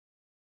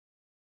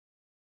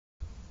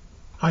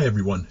Hi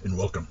everyone and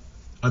welcome.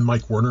 I'm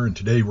Mike Werner and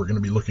today we're going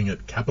to be looking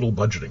at capital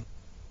budgeting.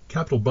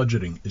 Capital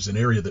budgeting is an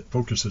area that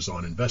focuses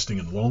on investing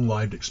in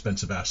long-lived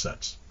expensive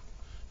assets.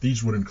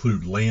 These would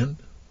include land,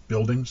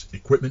 buildings,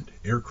 equipment,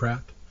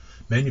 aircraft,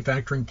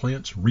 manufacturing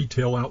plants,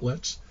 retail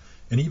outlets,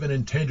 and even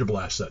intangible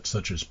assets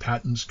such as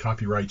patents,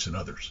 copyrights, and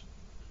others.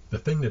 The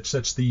thing that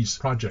sets these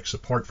projects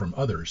apart from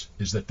others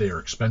is that they are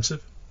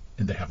expensive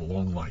and they have a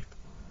long life.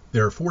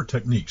 There are 4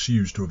 techniques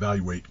used to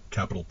evaluate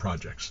capital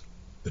projects.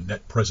 The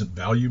net present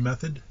value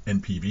method,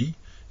 NPV,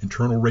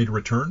 internal rate of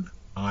return,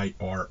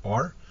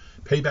 IRR,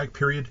 payback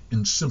period,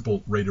 and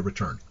simple rate of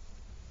return.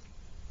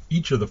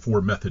 Each of the 4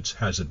 methods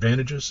has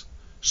advantages.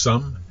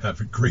 Some have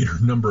a greater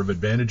number of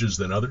advantages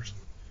than others.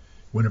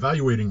 When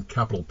evaluating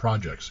capital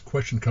projects, a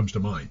question comes to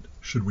mind: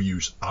 should we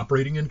use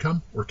operating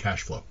income or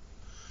cash flow?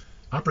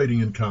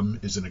 Operating income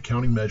is an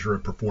accounting measure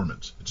of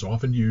performance. It's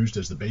often used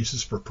as the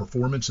basis for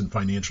performance and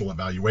financial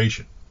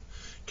evaluation.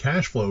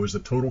 Cash flow is the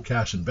total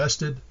cash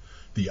invested,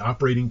 the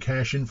operating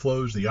cash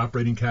inflows, the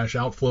operating cash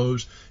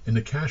outflows, and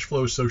the cash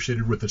flow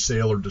associated with the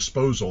sale or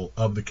disposal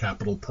of the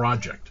capital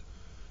project.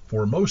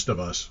 For most of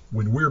us,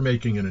 when we're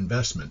making an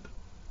investment,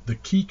 the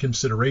key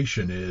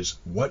consideration is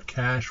what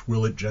cash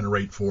will it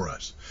generate for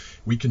us.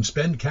 We can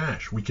spend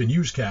cash, we can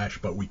use cash,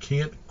 but we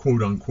can't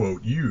quote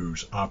unquote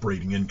use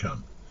operating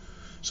income.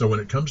 So when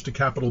it comes to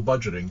capital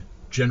budgeting,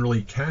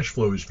 generally cash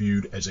flow is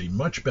viewed as a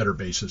much better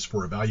basis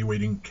for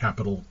evaluating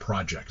capital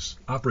projects.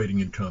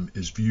 Operating income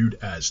is viewed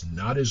as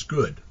not as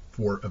good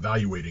for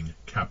evaluating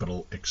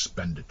capital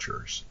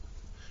expenditures.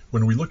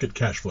 When we look at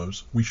cash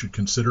flows, we should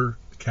consider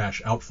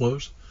cash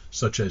outflows,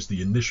 such as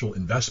the initial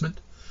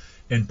investment,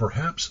 and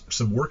perhaps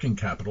some working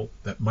capital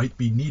that might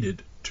be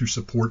needed to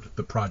support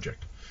the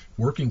project.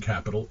 Working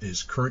capital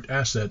is current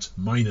assets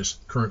minus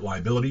current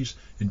liabilities,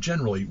 and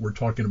generally we're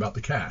talking about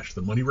the cash,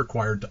 the money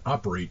required to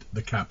operate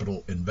the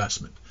capital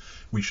investment.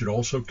 We should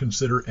also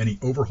consider any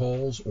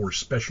overhauls or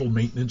special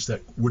maintenance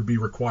that would be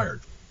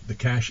required. The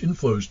cash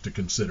inflows to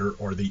consider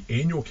are the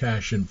annual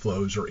cash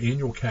inflows or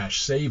annual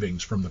cash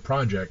savings from the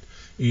project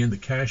and the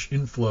cash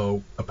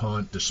inflow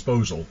upon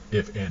disposal,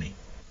 if any.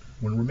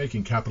 When we're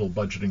making capital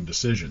budgeting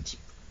decisions,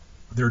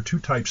 there are 2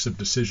 types of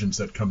decisions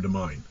that come to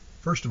mind.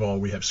 First of all,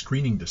 we have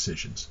screening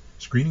decisions.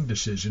 Screening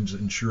decisions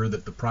ensure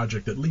that the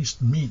project at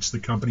least meets the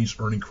company's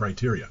earning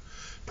criteria.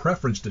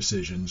 Preference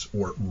decisions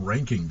or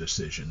ranking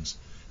decisions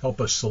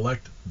help us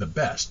select the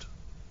best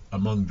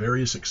among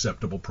various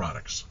acceptable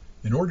products.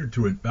 In order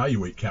to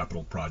evaluate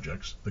capital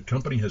projects, the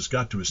company has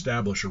got to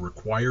establish a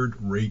required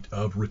rate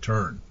of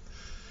return.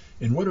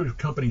 And what do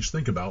companies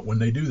think about when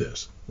they do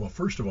this? Well,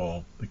 first of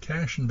all, the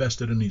cash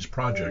invested in these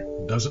projects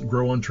doesn't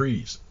grow on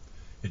trees.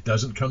 It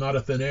doesn't come out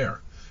of thin air.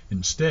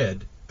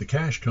 Instead, the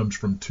cash comes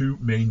from 2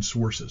 main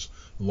sources: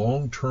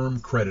 long-term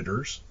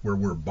creditors, where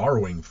we're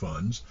borrowing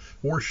funds,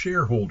 or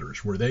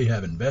shareholders, where they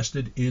have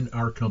invested in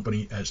our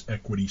company as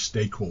equity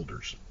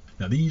stakeholders.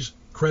 Now, these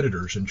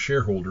creditors and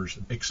shareholders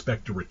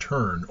expect a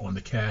return on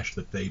the cash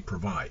that they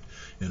provide.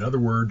 In other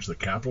words, the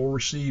capital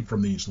received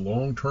from these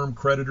long-term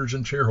creditors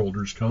and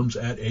shareholders comes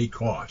at a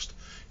cost,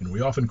 and we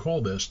often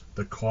call this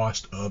the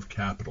cost of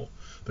capital.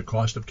 The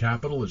cost of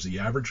capital is the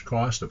average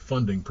cost of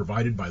funding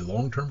provided by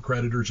long-term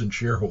creditors and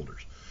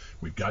shareholders.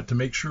 We've got to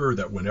make sure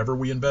that whenever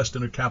we invest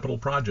in a capital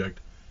project,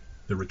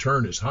 the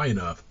return is high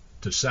enough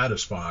to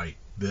satisfy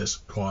this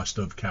cost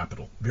of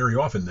capital. Very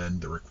often then,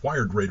 the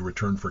required rate of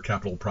return for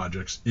capital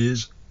projects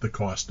is the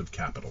cost of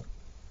capital.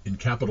 In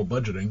capital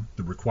budgeting,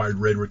 the required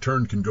rate of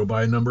return can go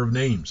by a number of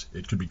names.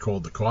 It could be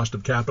called the cost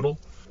of capital,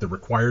 the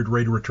required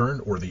rate of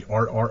return, or the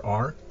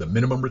RRR, the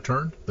minimum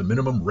return, the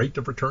minimum rate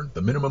of return,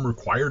 the minimum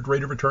required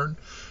rate of return,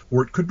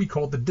 or it could be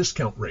called the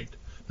discount rate.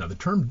 Now, the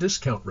term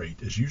discount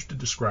rate is used to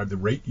describe the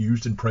rate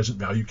used in present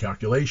value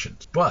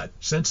calculations, but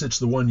since it's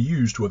the one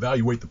used to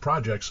evaluate the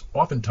projects,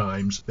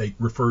 oftentimes they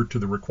refer to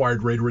the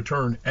required rate of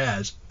return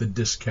as the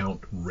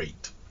discount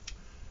rate.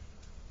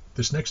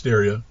 This next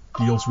area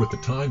deals with the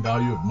time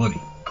value of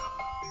money.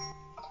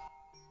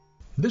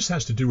 This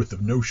has to do with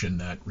the notion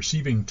that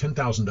receiving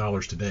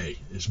 $10,000 today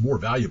is more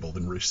valuable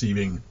than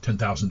receiving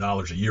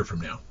 $10,000 a year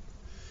from now.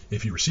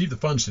 If you receive the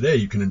funds today,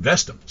 you can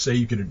invest them. Say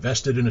you can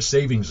invest it in a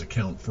savings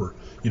account for,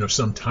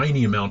 some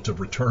tiny amount of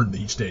return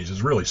these days.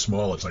 It's really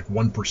small. It's like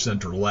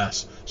 1% or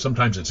less.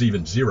 Sometimes it's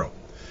even 0.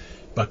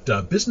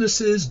 But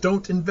businesses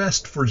don't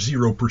invest for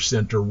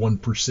 0% or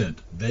 1%.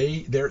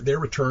 Their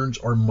returns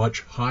are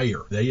much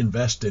higher. They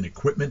invest in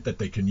equipment that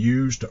they can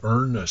use to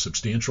earn a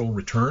substantial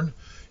return.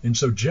 And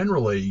so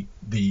generally,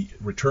 the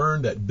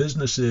return that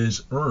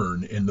businesses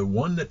earn and the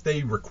one that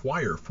they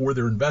require for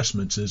their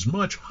investments is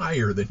much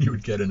higher than you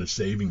would get in a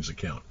savings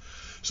account.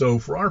 So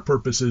for our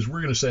purposes,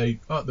 we're going to say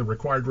the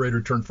required rate of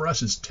return for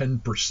us is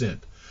 10%.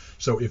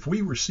 So if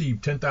we receive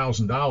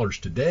 $10,000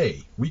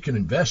 today, we can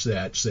invest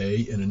that, say,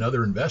 in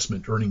another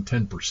investment earning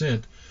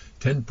 10%.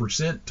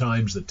 10%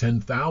 times the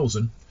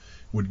 10,000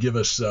 would give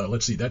us,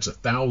 let's see, that's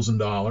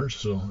 $1,000.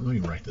 So let me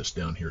write this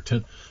down here.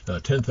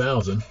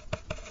 10,000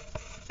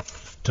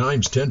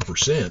 times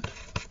 10%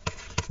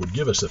 would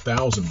give us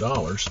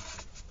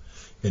 $1,000.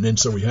 And then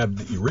so we have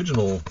the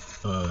original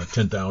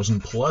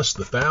 10,000 plus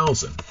the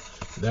 1,000.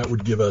 That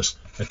would give us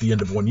at the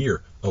end of 1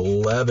 year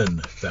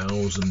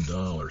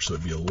 $11,000. So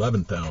it'd be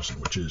 11,000,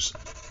 which is,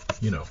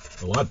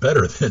 a lot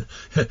better than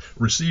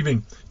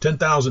receiving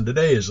 10,000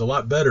 today is a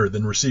lot better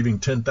than receiving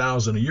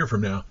 10,000 a year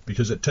from now,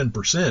 because at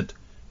 10%,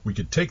 we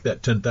could take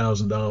that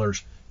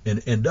 $10,000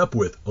 and end up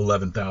with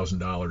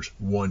 $11,000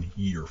 1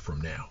 year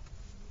from now.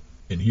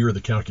 And here are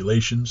the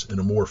calculations in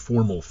a more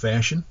formal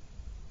fashion.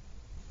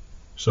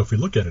 So if we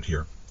look at it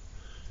here,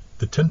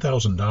 the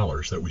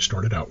 $10,000 that we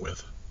started out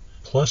with,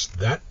 plus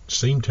that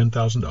same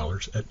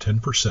 $10,000 at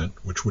 10%,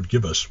 which would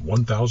give us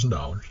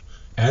 $1,000,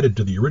 added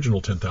to the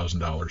original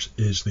 $10,000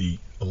 is the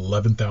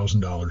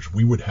 $11,000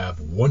 we would have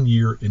 1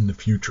 year in the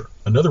future.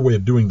 Another way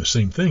of doing the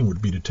same thing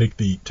would be to take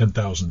the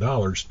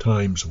 $10,000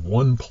 times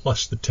 1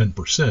 plus the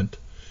 10%,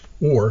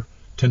 or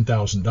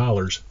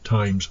 $10,000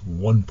 times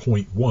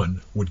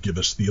 1.1 would give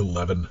us the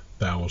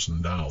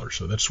 $11,000.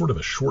 So that's sort of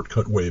a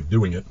shortcut way of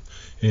doing it.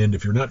 And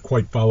if you're not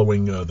quite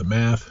following the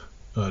math,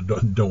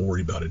 don't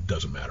worry about it. It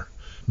doesn't matter.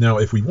 Now,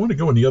 if we want to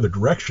go in the other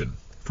direction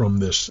from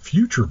this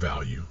future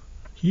value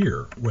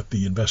here, what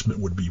the investment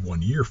would be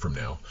 1 year from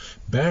now,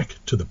 back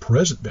to the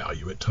present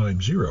value at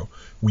time 0,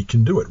 we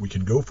can do it. We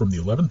can go from the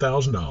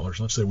 $11,000.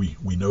 Let's say we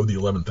know the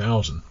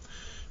 $11,000.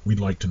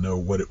 We'd like to know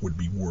what it would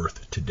be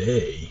worth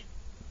today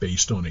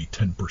based on a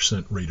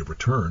 10% rate of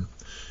return.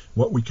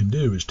 What we can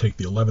do is take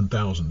the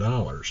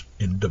 $11,000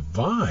 and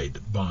divide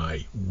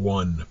by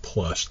 1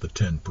 plus the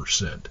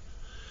 10%.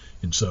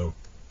 And so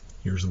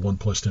here's the 1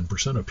 plus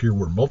 10%. Up here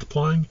we're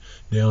multiplying.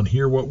 Down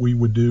here what we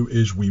would do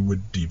is we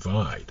would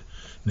divide.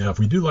 Now if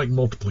we do like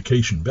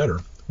multiplication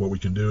better, what we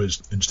can do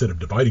is, instead of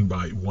dividing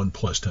by 1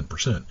 plus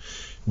 10%,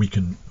 we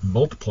can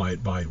multiply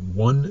it by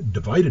 1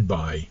 divided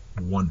by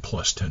 1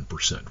 plus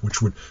 10%,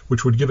 which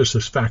would give us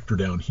this factor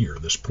down here,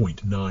 this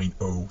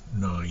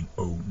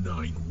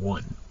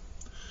 0.909091.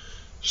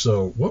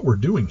 So what we're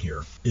doing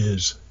here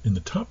is, in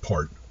the top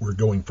part, we're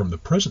going from the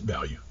present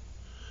value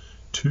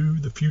to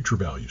the future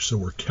value. So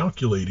we're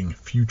calculating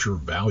future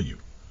value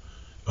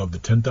of the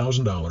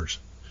 $10,000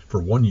 for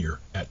 1 year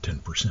at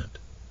 10%.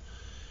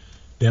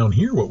 Down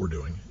here what we're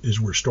doing is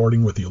we're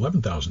starting with the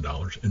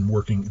 $11,000 and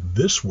working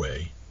this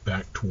way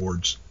back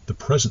towards the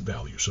present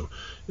value. So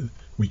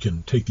we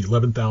can take the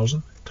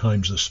 11,000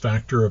 times this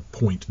factor of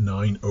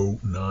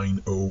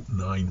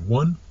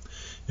 0.909091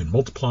 and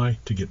multiply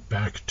to get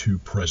back to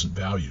present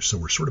value. So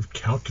we're sort of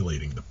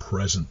calculating the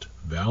present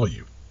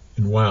value.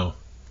 And wow,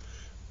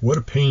 what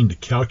a pain to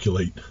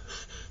calculate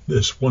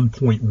this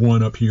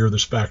 1.1 up here,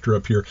 this factor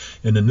up here,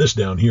 and then this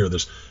down here,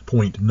 this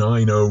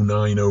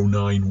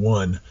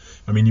 0.909091.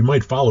 I mean, you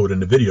might follow it in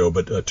the video,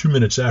 but 2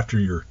 minutes after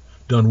you're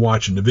done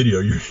watching the video,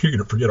 you're going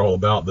to forget all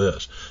about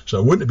this.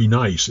 So wouldn't it be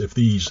nice if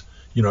these,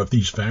 if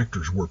these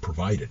factors were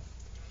provided?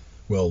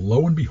 Well,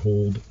 lo and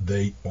behold,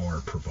 they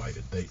are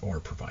provided. They are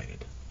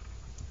provided.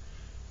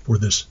 For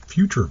this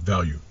future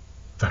value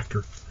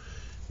factor,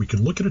 we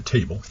can look at a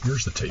table.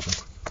 Here's the table,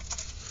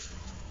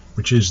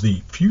 which is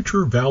the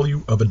future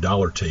value of a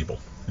dollar table.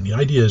 And the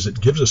idea is it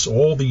gives us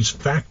all these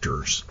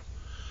factors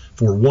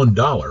for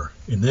 $1.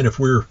 And then if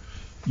we're,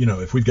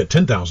 if we've got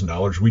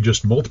 $10,000, we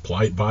just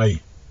multiply it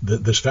by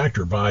this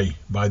factor by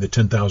the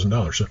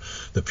 $10,000. So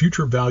the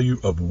future value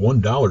of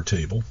 $1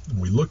 table,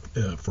 and we look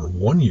for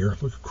 1 year,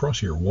 look across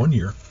here, 1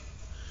 year,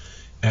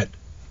 at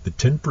the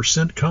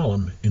 10%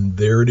 column, and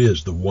there it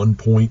is, the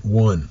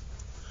 1.1.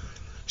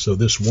 So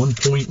this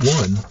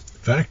 1.1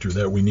 factor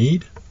that we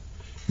need,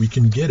 we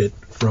can get it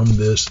from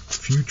this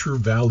future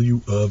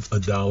value of a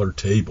dollar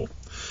table.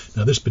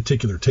 Now this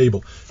particular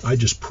table, I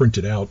just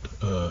printed out,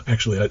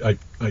 actually I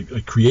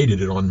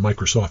created it on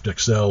Microsoft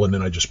Excel and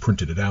then I just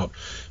printed it out.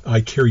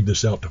 I carried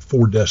this out to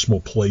 4 decimal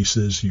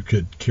places. You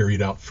could carry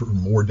it out for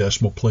more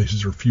decimal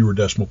places or fewer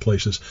decimal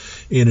places.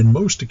 And in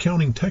most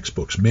accounting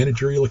textbooks,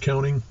 managerial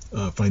accounting,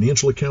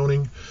 financial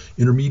accounting,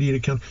 intermediate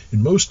accounting,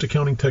 in most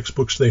accounting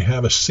textbooks they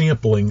have a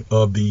sampling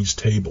of these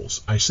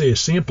tables. I say a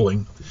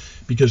sampling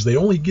because they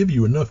only give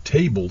you enough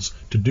tables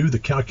to do the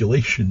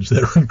calculations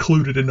that are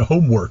included in the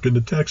homework in the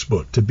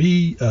textbook. To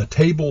be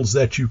tables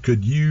that you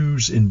could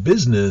use in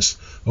business,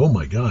 oh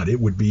my God, it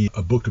would be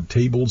a book of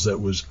tables that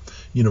was,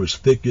 as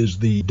thick as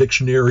the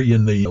dictionary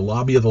in the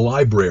lobby of the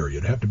library.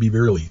 It'd have to be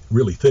really,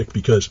 really thick,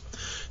 because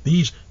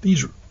these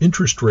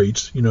interest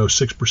rates, 6%,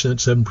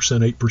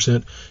 7%,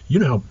 8%,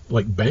 how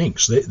like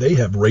banks, they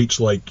have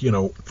rates like,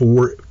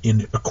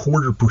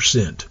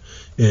 4.25%.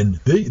 And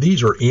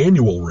these are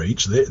annual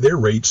rates. Their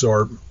rates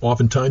are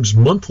oftentimes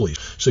monthly.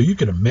 So you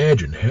can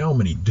imagine how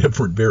many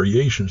different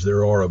variations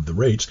there are of the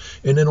rates.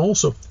 And then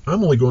also,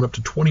 I'm only going up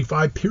to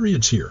 25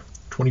 periods here,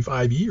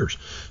 25 years.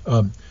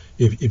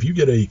 If you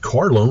get a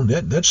car loan,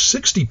 that's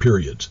 60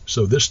 periods.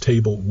 So this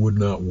table would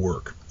not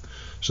work.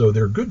 So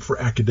they're good for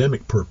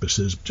academic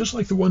purposes, just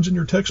like the ones in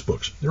your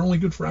textbooks. They're only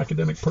good for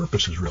academic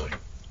purposes, really.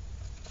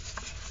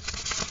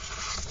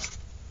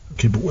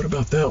 Okay, but what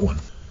about that one?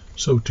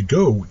 So to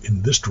go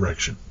in this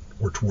direction,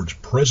 or towards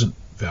present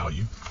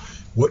value,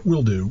 what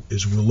we'll do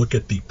is we'll look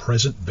at the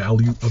present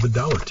value of a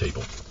dollar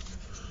table.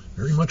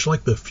 very much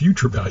like the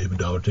future value of a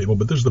dollar table,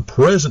 but this is the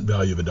present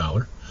value of a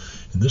dollar.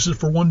 And this is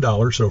for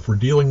 $1. So if we're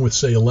dealing with,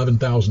 say,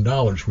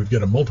 $11,000, we've got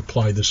to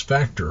multiply this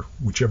factor,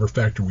 whichever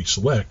factor we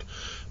select,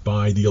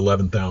 by the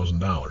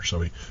 $11,000.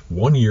 So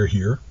 1 year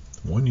here,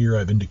 1 year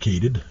I've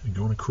indicated,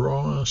 going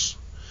across,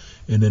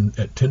 and then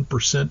at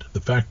 10%,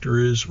 the factor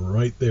is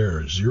right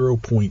there,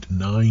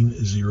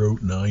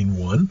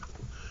 0.9091,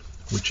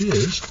 which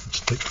is,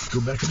 go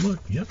back and look.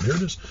 Yep, there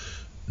it is,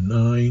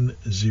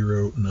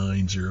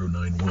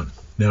 909091.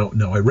 Now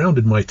I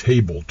rounded my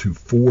table to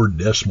 4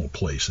 decimal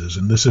places,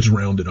 and this is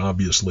rounded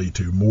obviously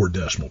to more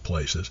decimal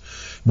places.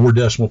 More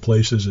decimal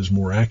places is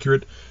more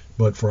accurate,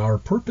 but for our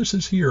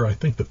purposes here, I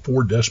think the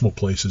 4 decimal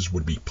places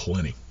would be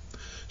plenty.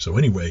 So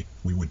anyway,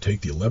 we would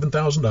take the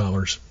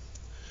 $11,000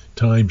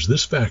 times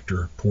this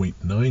factor,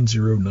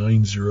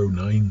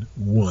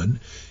 0.909091,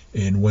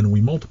 and when we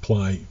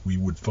multiply, we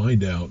would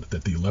find out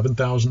that the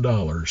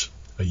 $11,000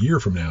 a year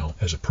from now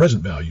has a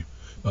present value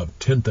of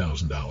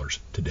 $10,000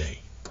 today.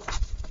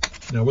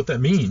 Now what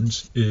that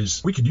means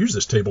is we could use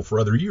this table for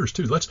other years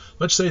too. Let's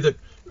say that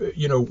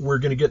we're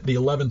going to get the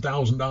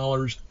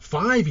 $11,000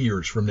 5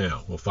 years from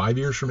now. Well, 5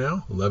 years from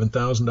now,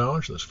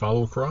 $11,000, let's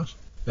follow across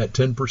at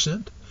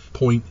 10%,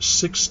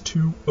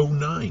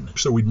 0.6209.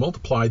 So we'd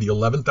multiply the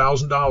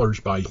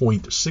 $11,000 by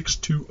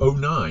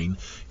 0.6209,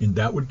 and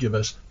that would give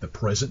us the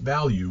present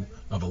value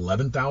of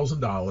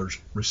 $11,000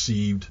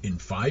 received in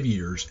 5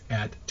 years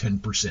at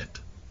 10%.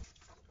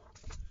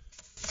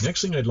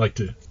 Next thing I'd like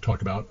to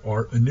talk about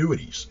are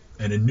annuities.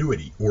 An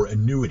annuity or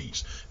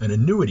annuities. An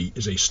annuity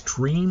is a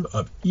stream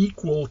of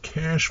equal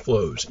cash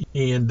flows,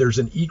 and there's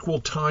an equal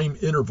time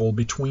interval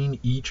between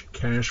each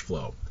cash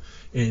flow.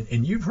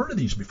 And you've heard of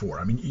these before.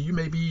 I mean, you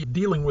may be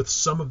dealing with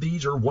some of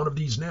these or one of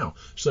these now,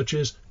 such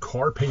as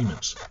car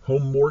payments,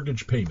 home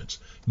mortgage payments,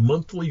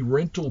 monthly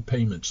rental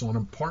payments on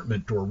an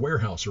apartment or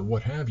warehouse or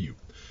what have you,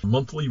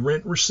 monthly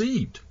rent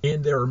received,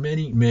 and there are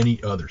many,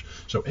 many others.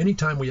 So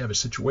anytime we have a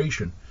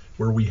situation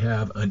where we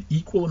have an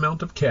equal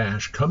amount of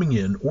cash coming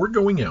in or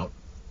going out,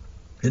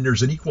 and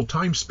there's an equal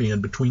time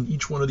span between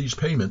each one of these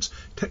payments,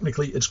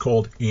 technically it's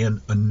called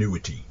an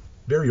annuity.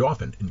 Very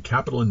often in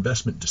capital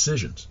investment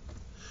decisions,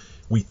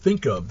 we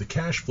think of the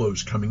cash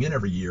flows coming in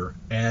every year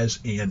as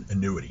an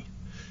annuity.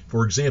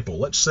 For example,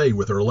 let's say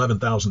with our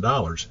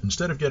 $11,000,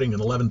 instead of getting an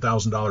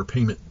 $11,000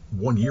 payment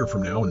 1 year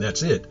from now and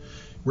that's it,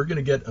 we're going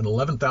to get an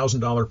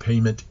 $11,000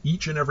 payment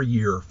each and every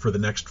year for the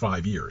next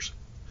 5 years.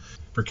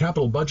 For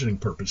capital budgeting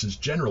purposes,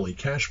 generally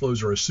cash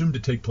flows are assumed to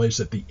take place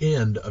at the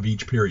end of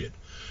each period.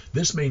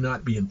 This may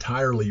not be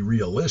entirely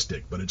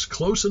realistic, but it's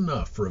close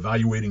enough for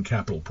evaluating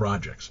capital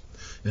projects.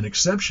 An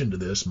exception to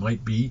this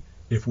might be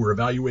if we're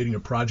evaluating a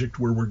project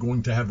where we're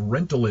going to have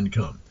rental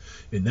income.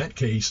 In that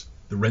case,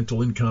 the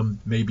rental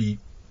income may be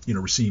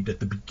received at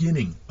the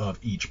beginning of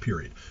each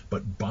period.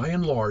 But by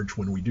and large,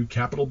 when we do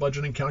capital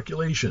budgeting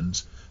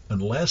calculations,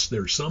 unless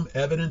there's some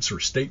evidence or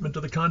statement to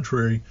the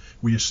contrary,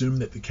 we assume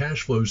that the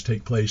cash flows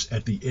take place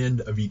at the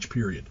end of each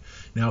period.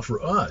 Now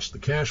for us, the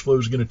cash flow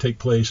is going to take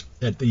place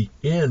at the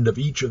end of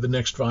each of the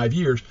next 5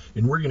 years,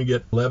 and we're going to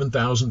get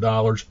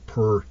 $11,000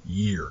 per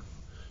year.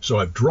 So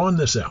I've drawn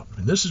this out,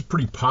 and this is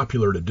pretty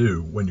popular to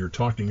do when you're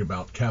talking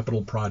about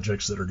capital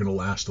projects that are going to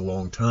last a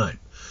long time.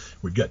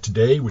 We've got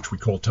today, which we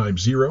call time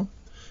 0,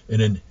 and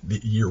then the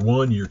year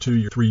 1, year 2,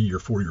 year 3, year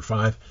 4, year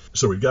 5.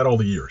 So we've got all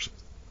the years.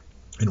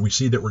 And we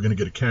see that we're going to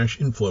get a cash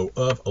inflow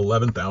of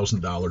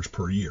 $11,000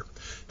 per year.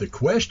 The big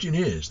question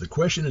is,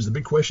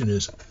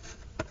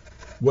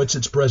 what's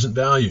its present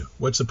value?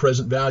 What's the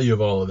present value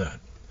of all of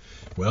that?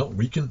 Well,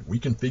 we can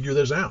figure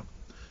this out.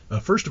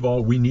 First of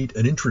all, we need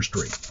an interest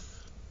rate.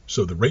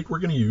 So the rate we're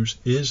going to use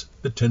is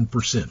the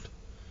 10%.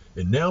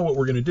 And now what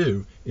we're going to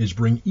do is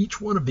bring each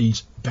one of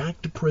these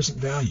back to present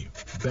value.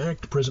 Bring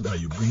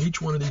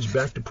each one of these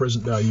back to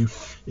present value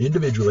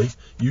individually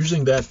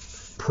using that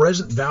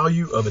present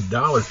value of a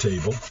dollar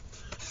table.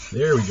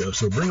 There we go.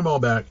 So bring them all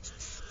back.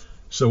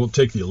 So we'll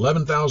take the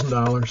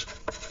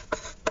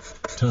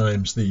 $11,000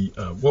 times the,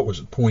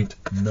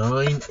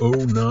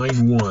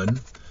 0.9091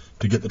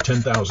 to get the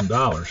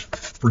 $10,000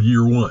 for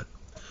year 1.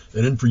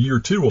 And then for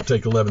year 2, we'll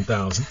take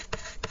 11,000.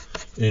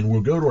 And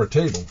we'll go to our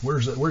table.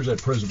 Where's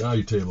that present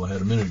value table I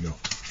had a minute ago?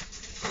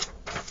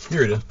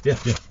 Here it is. Yeah.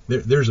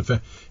 There's a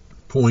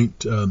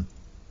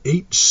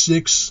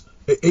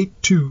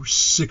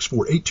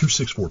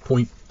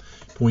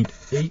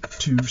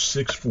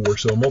 0.8264.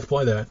 So I'll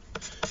multiply that,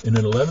 and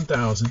then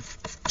 11,000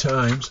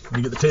 times. Let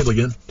me get the table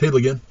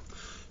again.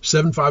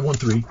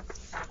 7513.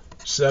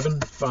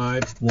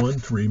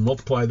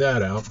 Multiply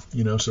that out.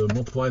 So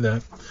multiply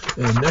that.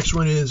 And the next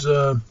one is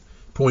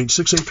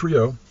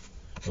 0.6830.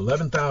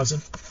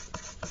 11,000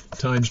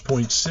 times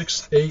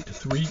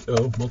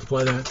 0.6830,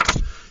 multiply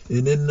that.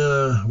 And then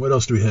what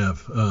else do we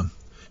have? And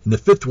the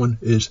fifth one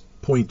is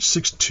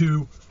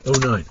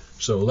 0.6209.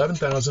 So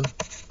 11,000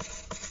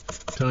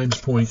 times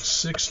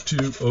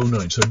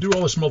 0.6209. So do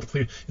all this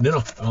multiplication, and then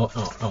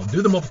I'll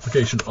do the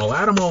multiplication. I'll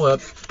add them all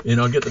up, and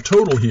I'll get the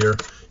total here,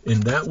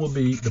 and that will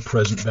be the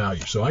present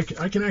value. So I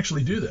can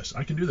actually do this.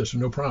 I can do this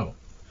with no problem.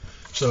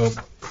 So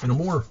in a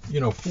more,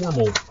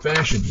 formal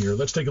fashion here,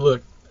 let's take a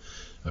look.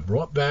 I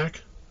brought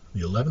back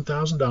the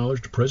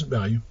 $11,000 to present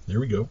value. There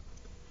we go.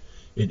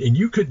 And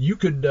you could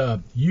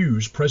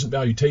use present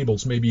value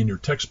tables maybe in your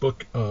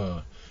textbook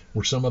or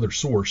some other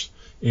source,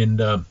 and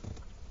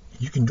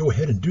you can go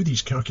ahead and do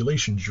these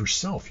calculations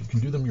yourself. You can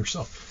do them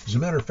yourself. As a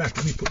matter of fact,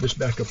 let me put this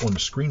back up on the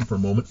screen for a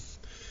moment,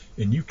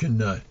 and you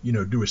can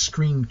do a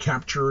screen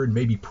capture and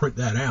maybe print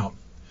that out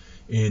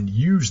and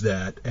use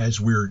that as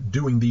we're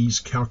doing these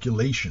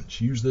calculations.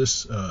 Use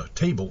this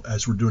table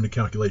as we're doing the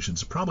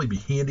calculations. It'll probably be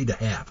handy to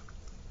have.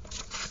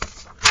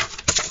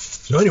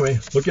 So anyway,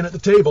 looking at the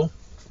table,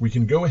 we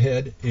can go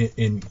ahead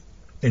and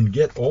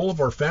get all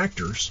of our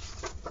factors.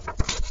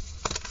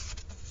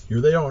 Here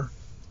they are.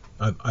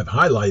 I've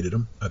highlighted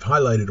them. I've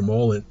highlighted them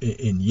all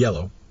in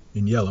yellow.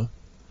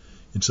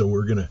 And so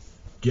we're going to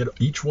get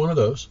each one of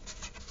those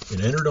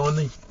and enter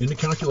it in the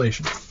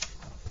calculation.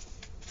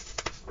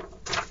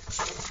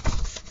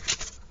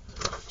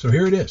 So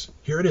here it is.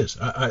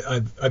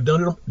 I've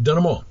done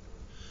them all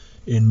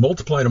and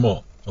multiplied them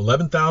all.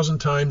 11,000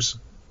 times,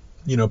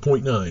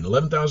 0.9.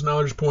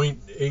 $11,000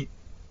 0.8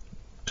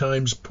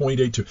 times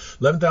 0.82.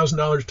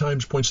 $11,000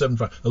 times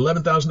 0.75.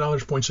 $11,000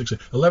 0.68.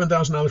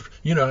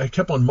 $11,000. I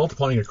kept on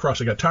multiplying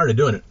across. I got tired of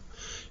doing it.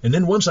 And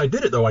then once I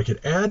did it, though, I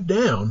could add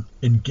down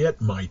and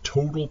get my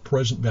total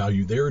present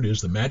value. There it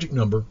is, the magic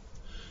number,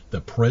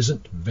 the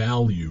present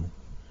value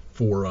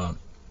for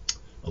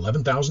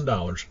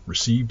 $11,000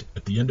 received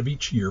at the end of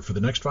each year for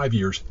the next 5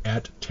 years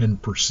at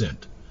 10%.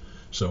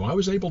 So I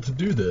was able to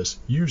do this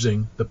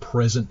using the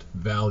present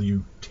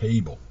value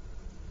table.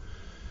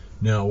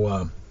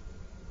 Now,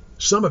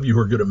 some of you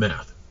are good at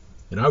math,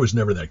 and I was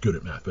never that good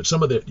at math, but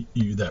some of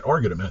you that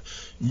are good at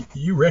math,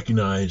 you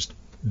recognized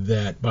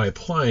that by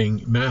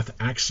applying math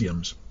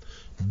axioms,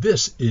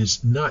 this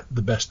is not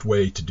the best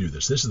way to do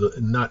this. This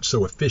is not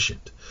so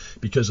efficient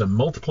because I'm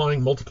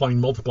multiplying,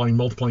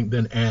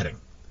 then adding.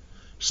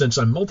 Since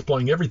I'm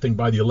multiplying everything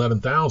by the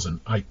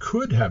 11,000, I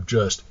could have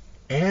just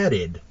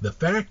added the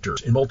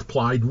factors and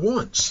multiplied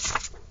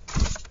once.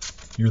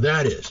 Here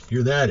that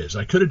is.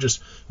 I could have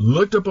just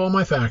looked up all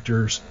my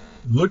factors,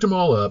 looked them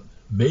all up,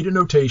 made a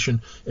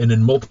notation, and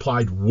then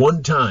multiplied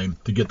one time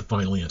to get the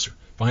final answer.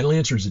 Final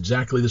answer is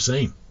exactly the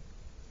same.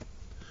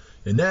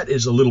 And that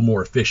is a little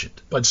more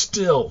efficient. But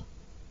still,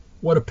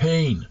 what a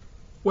pain.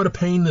 What a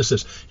pain this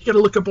is. You got to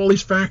look up all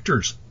these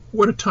factors.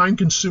 What a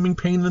time-consuming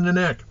pain in the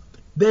neck.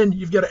 Then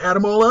you've got to add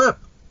them all up.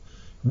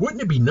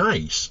 Wouldn't it be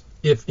nice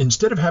if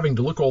instead of having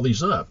to look all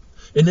these up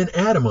and then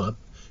add them up,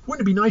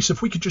 wouldn't it be nice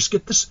if we could just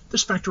get this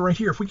factor right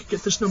here, if we could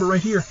get this number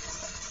right here,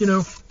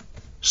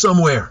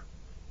 somewhere.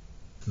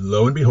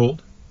 Lo and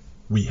behold,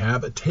 we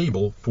have a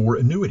table for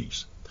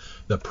annuities.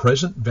 The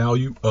present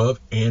value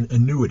of an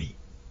annuity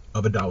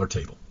of $1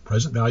 table.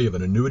 Present value of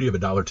an annuity of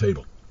 $1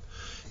 table.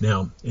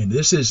 Now, and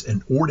this is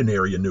an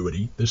ordinary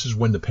annuity. This is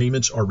when the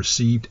payments are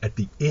received at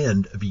the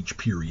end of each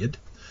period.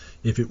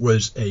 If it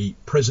was a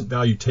present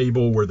value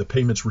table where the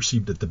payments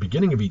received at the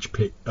beginning of each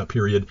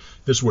period,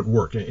 this wouldn't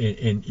work.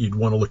 And you'd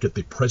want to look at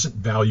the present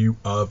value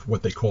of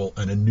what they call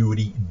an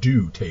annuity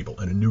due table.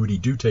 An annuity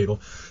due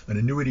table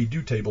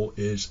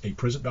is a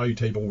present value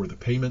table where the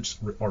payments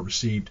are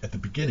received at the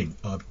beginning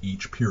of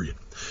each period.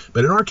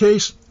 But in our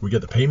case, we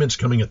get the payments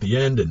coming at the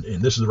end,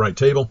 and this is the right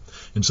table.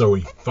 And so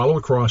we follow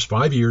across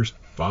 5 years,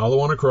 follow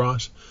on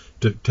across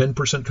to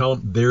 10%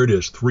 column. There it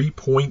is,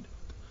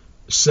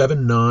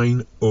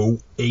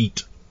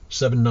 7908.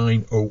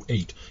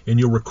 And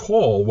you'll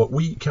recall what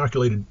we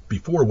calculated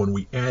before when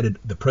we added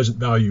the present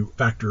value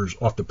factors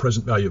off the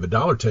present value of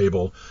 $1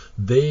 table.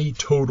 They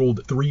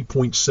totaled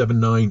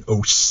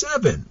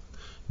 3.7907.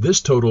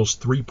 This totals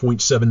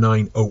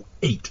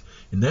 3.7908.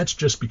 And that's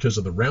just because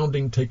of the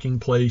rounding taking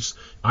place.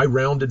 I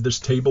rounded this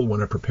table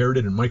when I prepared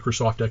it in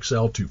Microsoft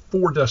Excel to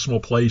 4 decimal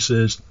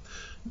places,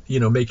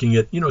 making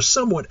it,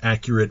 somewhat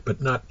accurate,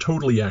 but not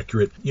totally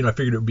accurate. I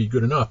figured it would be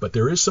good enough, but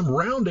there is some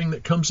rounding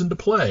that comes into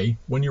play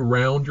when you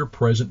round your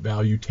present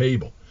value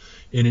table.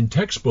 And in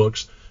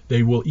textbooks,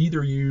 they will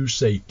either use,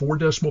 say, 4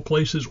 decimal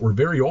places, or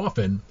very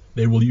often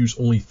they will use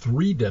only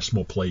 3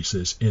 decimal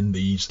places in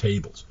these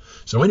tables.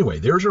 So anyway,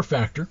 there's our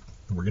factor.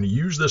 And we're going to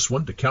use this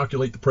one to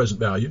calculate the present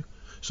value.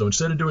 So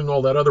instead of doing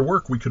all that other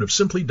work, we could have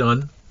simply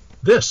done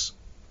this.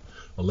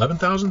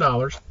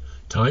 $11,000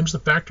 times the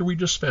factor we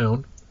just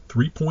found,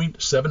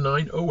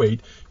 3.7908,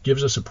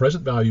 gives us a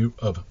present value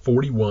of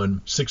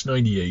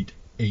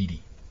 $41,698.80.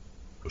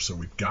 So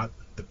we've got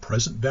the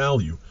present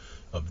value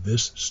of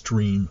this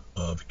stream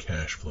of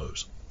cash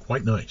flows.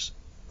 Quite nice,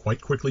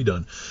 quite quickly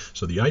done.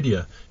 So the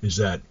idea is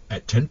that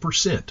at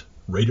 10%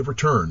 rate of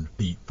return,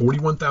 the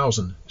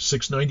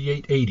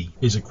 $41,698.80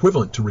 is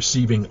equivalent to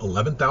receiving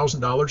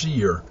 $11,000 a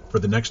year for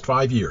the next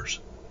 5 years.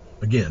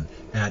 Again,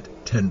 at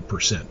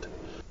 10%.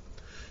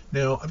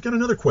 Now, I've got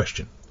another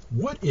question.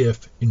 What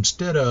if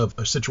instead of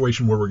a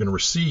situation where we're going to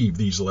receive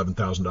these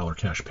 $11,000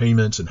 cash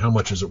payments and how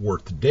much is it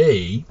worth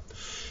today,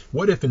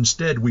 what if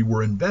instead we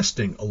were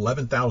investing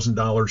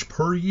 $11,000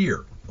 per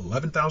year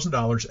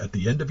 $11,000 at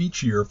the end of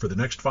each year for the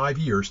next 5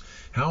 years,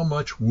 how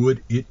much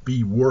would it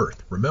be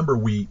worth? Remember,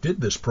 we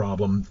did this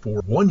problem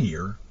for 1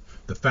 year.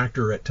 The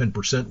factor at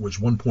 10% was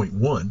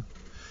 1.1.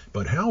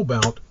 But how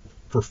about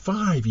for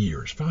 5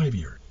 years? 5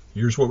 years.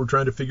 Here's what we're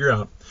trying to figure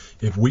out.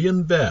 If we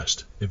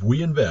invest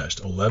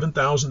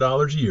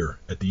 $11,000 a year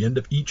at the end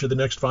of each of the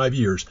next 5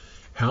 years,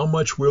 how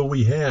much will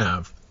we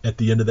have at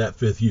the end of that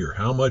 5th year?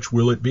 How much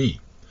will it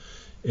be?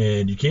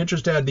 And you can't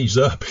just add these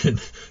up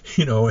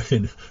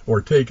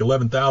or take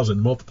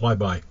 11,000 multiplied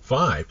by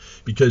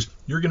 5, because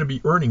you're going to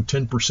be earning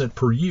 10%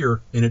 per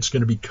year, and it's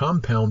going to be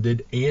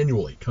compounded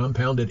annually.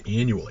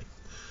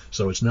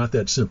 So it's not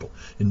that simple.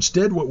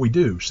 Instead, what we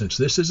do, since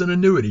this is an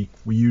annuity,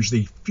 we use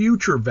the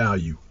future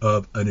value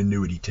of an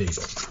annuity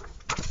table.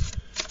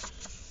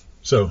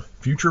 So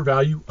future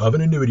value of an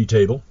annuity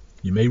table.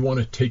 You may want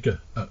to take a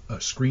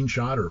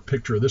screenshot or a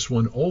picture of this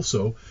one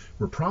also.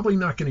 We're probably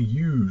not going to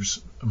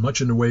use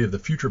much in the way of the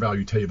future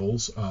value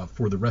tables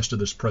for the rest of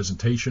this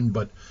presentation,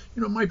 but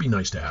it might be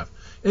nice to have.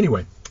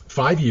 Anyway,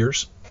 5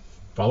 years,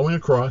 following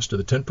across to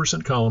the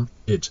 10% column,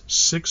 it's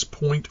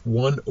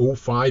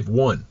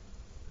 6.1051.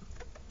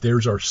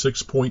 There's our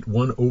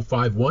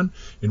 6.1051,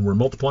 and we're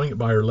multiplying it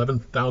by our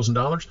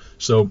 $11,000.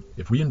 So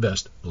if we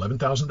invest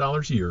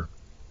 $11,000 a year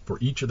for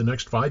each of the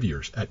next 5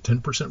 years at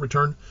 10%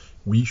 return,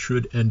 we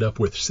should end up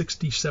with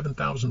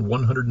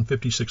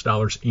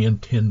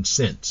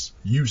 $67,156.10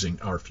 using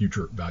our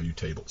future value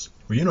tables.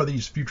 Well,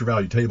 these future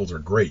value tables are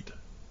great,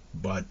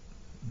 but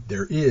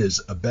there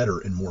is a better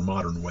and more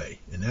modern way,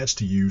 and that's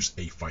to use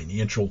a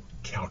financial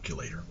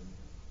calculator.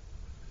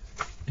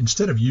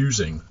 Instead of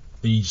using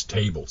these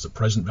tables, the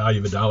present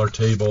value of a dollar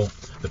table,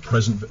 the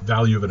present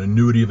value of an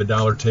annuity of a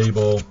dollar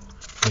table,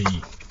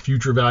 the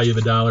future value of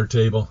a dollar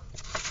table,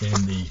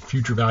 and the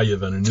future value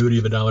of an annuity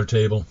of a dollar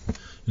table,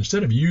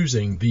 instead of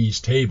using these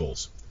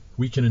tables,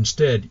 we can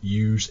instead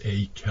use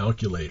a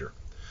calculator.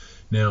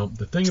 Now,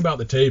 the thing about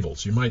the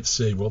tables, you might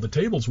say, well, the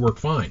tables work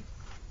fine.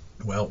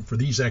 Well, for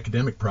these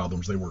academic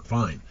problems, they work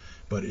fine.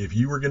 But if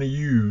you were going to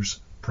use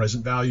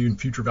present value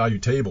and future value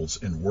tables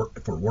and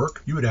for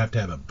work, you would have to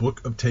have a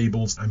book of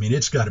tables. I mean,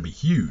 it's got to be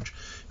huge,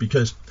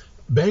 because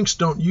banks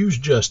don't use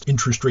just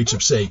interest rates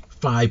of, say,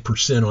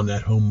 5% on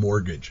that home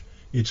mortgage.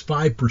 It's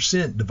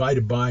 5%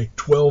 divided by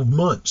 12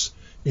 months.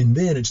 And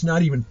then it's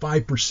not even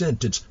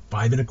 5%, it's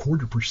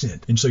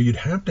 5.25%. And so you'd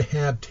have to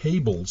have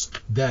tables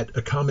that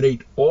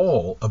accommodate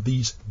all of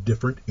these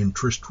different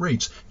interest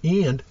rates.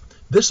 And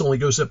this only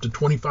goes up to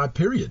 25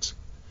 periods.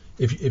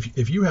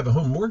 If you have a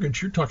home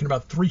mortgage, you're talking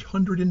about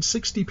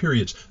 360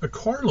 periods. A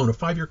car loan, a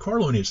 5-year car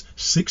loan, is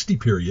 60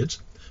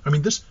 periods. I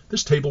mean, this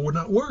table would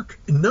not work.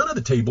 None of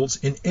the tables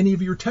in any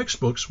of your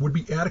textbooks would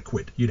be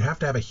adequate. You'd have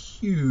to have a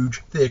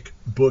huge, thick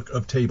book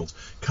of tables.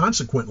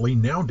 Consequently,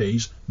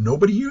 nowadays,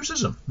 nobody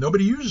uses them.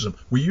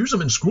 We use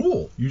them in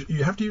school.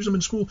 You have to use them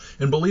in school.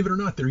 And believe it or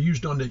not, they're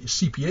used on the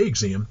CPA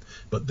exam,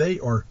 but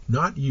they are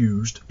not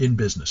used in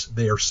business.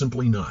 They are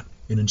simply not.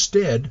 And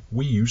instead,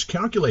 we use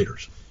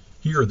calculators.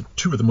 Here are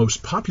two of the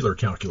most popular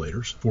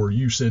calculators for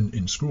use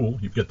in school.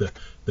 You've got the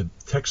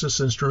Texas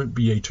Instrument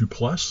BA2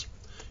 Plus.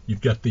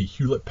 You've got the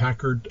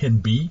Hewlett-Packard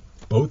 10B,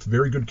 both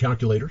very good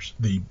calculators.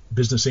 The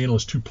Business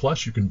Analyst 2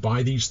 Plus, you can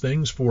buy these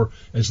things for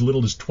as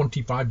little as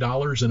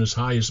 $25 and as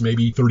high as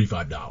maybe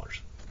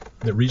 $35.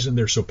 The reason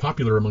they're so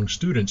popular among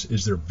students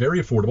is they're very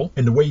affordable,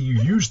 and the way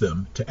you use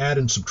them to add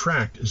and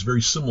subtract is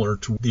very similar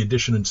to the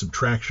addition and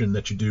subtraction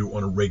that you do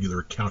on a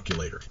regular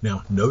calculator.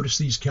 Now, notice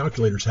these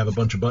calculators have a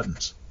bunch of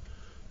buttons.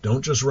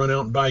 Don't just run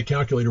out and buy a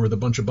calculator with a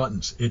bunch of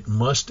buttons. It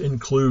must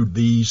include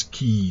these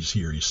keys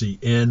here. You see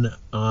N,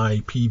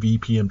 I, PV,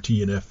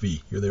 PMT, and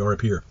FV. Here they are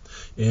up here.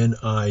 N,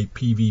 I,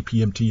 PV,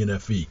 PMT, and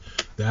FV.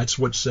 That's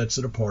what sets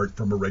it apart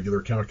from a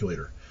regular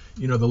calculator.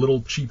 The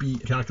little cheapy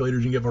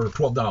calculators you can get for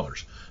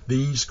 $12.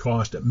 These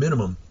cost at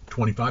minimum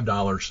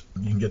 $25.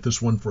 You can get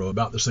this one for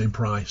about the same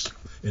price.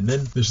 And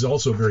then this is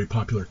also a very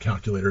popular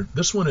calculator.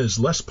 This one is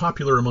less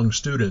popular among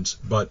students,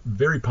 but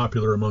very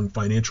popular among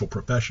financial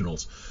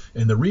professionals.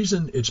 And the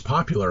reason it's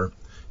popular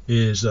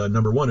is,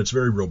 number one, it's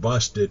very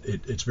robust.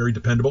 It's very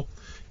dependable.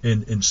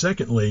 And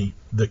secondly,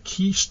 the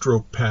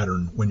keystroke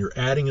pattern when you're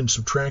adding and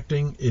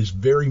subtracting is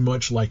very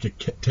much like a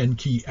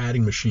 10-key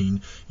adding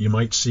machine you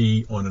might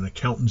see on an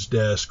accountant's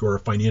desk or a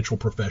financial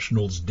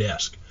professional's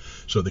desk.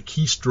 So the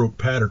keystroke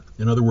pattern,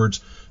 in other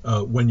words,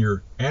 when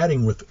you're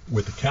adding with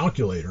a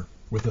calculator,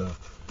 with a,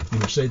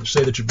 say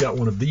that you've got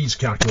one of these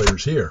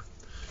calculators here,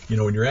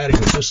 when you're adding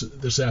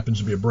with this happens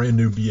to be a brand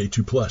new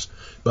BA2 Plus.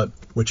 But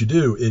what you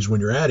do is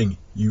when you're adding,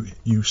 you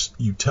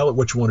tell it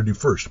what you want to do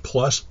first,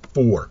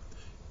 +4.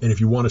 And if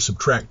you want to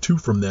subtract 2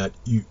 from that,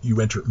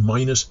 you enter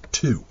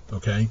 -2,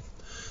 okay?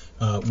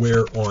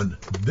 Where on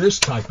this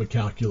type of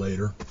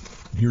calculator,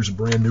 here's a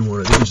brand new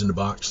one of these in the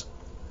box.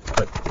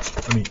 But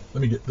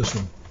let me get this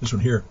one. This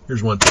one here.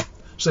 Here's one.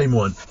 Same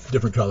one,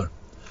 different color.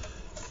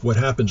 What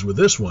happens with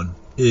this one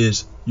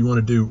is you want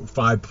to do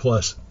 5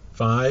 plus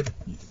 5.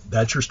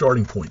 That's your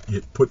starting point.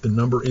 You put the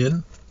number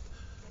in,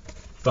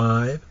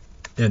 5,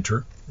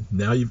 enter.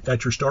 Now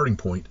that's your starting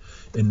point.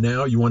 And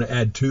now you want to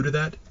add 2 to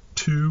that.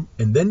 2,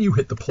 and then you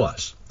hit the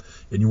plus.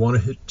 And you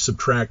want to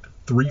subtract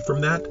 3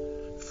 from that,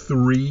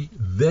 3,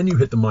 then you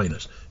hit the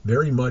minus.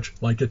 Very much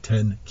like a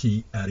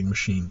 10-key adding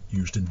machine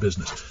used in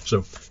business.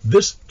 So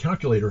this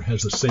calculator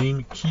has the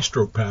same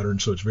keystroke pattern,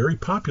 so it's very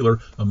popular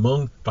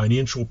among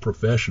financial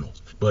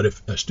professionals. But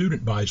if a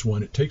student buys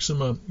one, it takes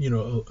them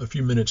a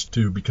few minutes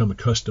to become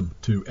accustomed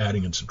to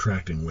adding and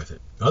subtracting with it.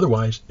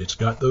 Otherwise, it's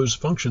got those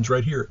functions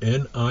right here,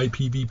 N, I,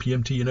 PV,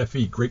 PMT, and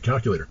FE. Great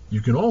calculator.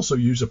 You can also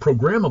use a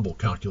programmable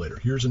calculator.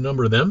 Here's a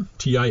number of them,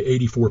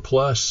 TI-84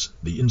 Plus,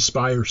 the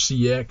Inspire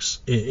CX.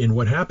 And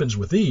what happens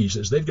with these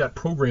is they've got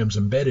programs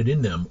embedded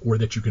in them or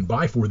that you can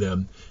buy for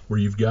them where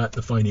you've got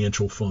the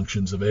financial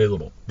functions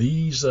available.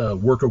 These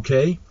work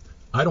okay.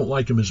 I don't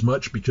like them as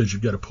much because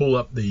you've got to pull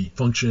up the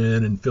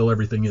function and fill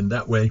everything in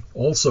that way.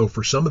 Also,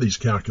 for some of these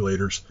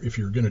calculators, if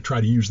you're going to try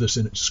to use this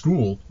in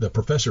school, the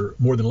professor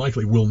more than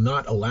likely will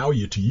not allow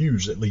you to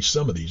use at least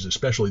some of these,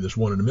 especially this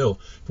 1 in a mil,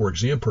 for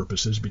exam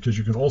purposes, because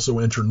you can also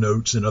enter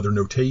notes and other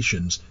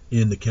notations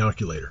in the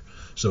calculator.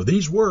 So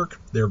these work,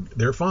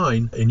 they're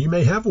fine, and you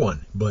may have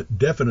one, but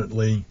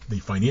definitely the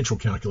financial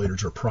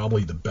calculators are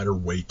probably the better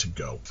way to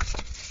go.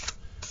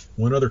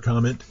 One other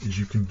comment is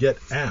you can get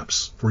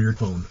apps for your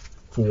phone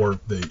for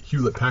the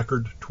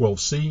Hewlett-Packard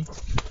 12C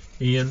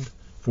and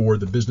for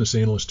the Business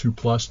Analyst 2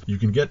 Plus. You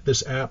can get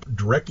this app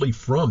directly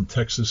from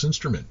Texas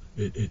Instrument.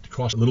 It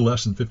costs a little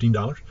less than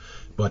 $15,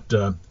 but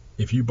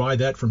if you buy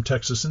that from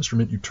Texas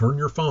Instrument, you turn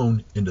your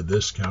phone into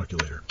this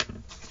calculator.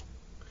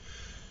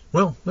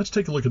 Well, let's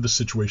take a look at this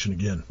situation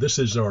again. This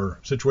is our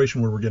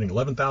situation where we're getting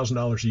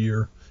 $11,000 a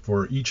year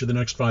for each of the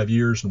next 5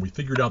 years, and we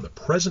figured out the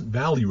present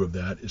value of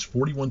that is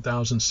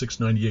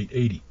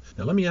 $41,698.80.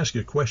 Now let me ask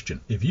you a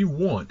question. If you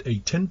want a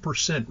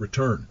 10%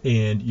 return,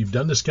 and you've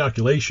done this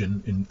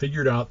calculation and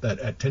figured out that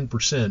at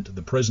 10%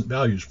 the present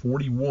value is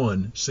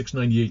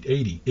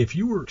 $41,698.80, if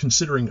you were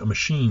considering a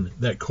machine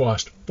that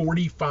cost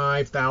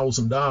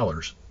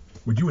 $45,000,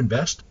 would you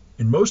invest?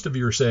 And most of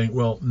you are saying,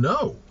 well,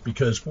 no,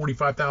 because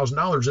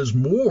 $45,000 is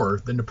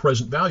more than the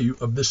present value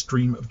of this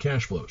stream of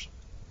cash flows.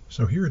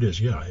 So here it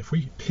is, yeah, if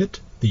we pit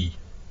the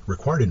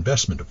required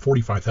investment of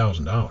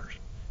 $45,000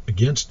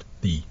 against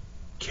the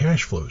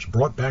cash flows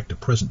brought back to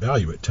present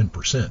value at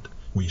 10%,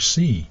 we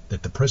see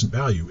that the present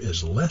value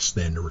is less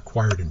than the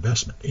required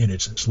investment, and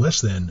it's less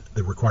than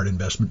the required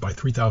investment by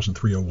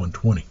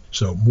 $3,301.20.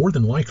 So more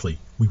than likely,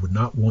 we would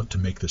not want to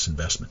make this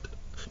investment.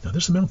 Now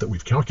this amount that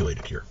we've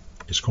calculated here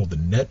is called the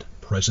net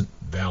present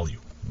value.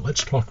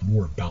 Let's talk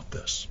more about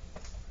this.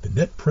 The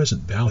net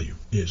present value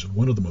is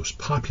one of the most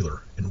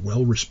popular and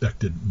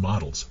well-respected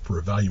models for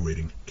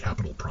evaluating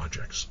capital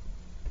projects.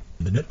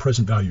 The net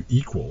present value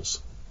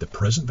equals the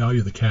present value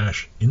of the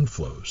cash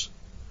inflows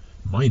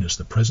minus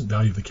the present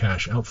value of the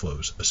cash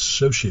outflows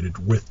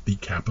associated with the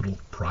capital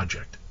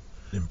project.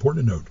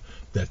 Important to note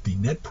that the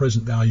net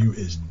present value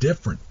is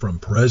different from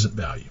present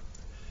value.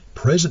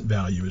 Present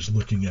value is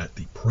looking at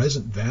the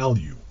present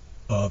value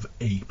of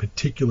a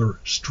particular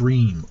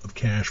stream of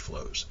cash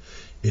flows.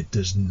 It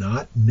does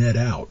not net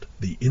out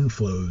the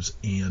inflows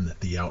and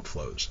the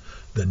outflows.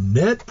 The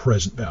net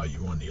present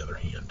value, on the other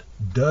hand,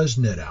 does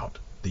net out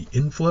the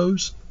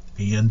inflows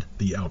and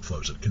the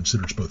outflows. It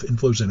considers both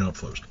inflows and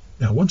outflows.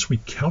 Now, once we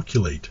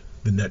calculate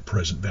the net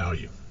present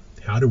value,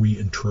 how do we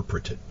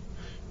interpret it?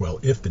 Well,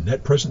 if the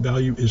net present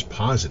value is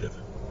positive,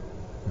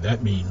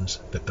 that means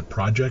that the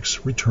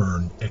project's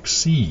return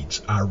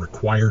exceeds our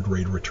required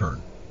rate of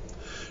return.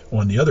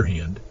 On the other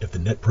hand, if the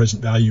net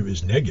present value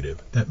is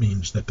negative, that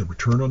means that the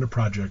return on the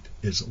project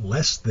is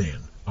less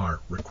than our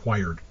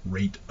required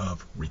rate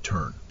of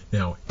return.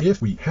 Now,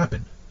 if we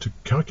happen to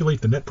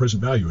calculate the net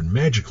present value and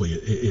magically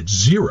it's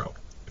zero,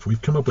 if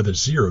we've come up with a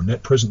zero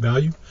net present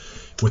value,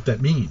 what that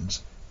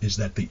means is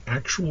that the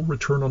actual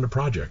return on the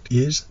project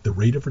is the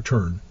rate of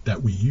return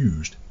that we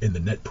used in the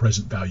net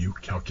present value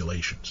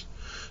calculations.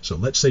 So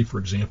let's say, for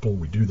example,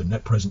 we do the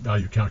net present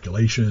value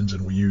calculations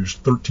and we use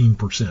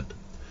 13%.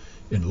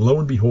 And lo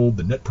and behold,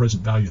 the net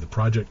present value of the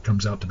project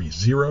comes out to be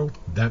zero.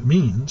 That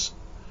means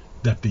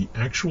that the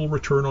actual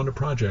return on the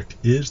project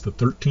is the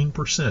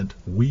 13%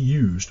 we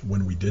used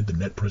when we did the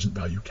net present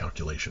value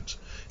calculations.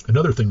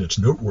 Another thing that's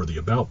noteworthy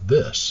about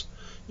this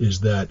is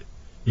that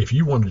if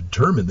you want to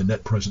determine the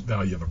net present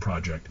value of a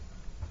project,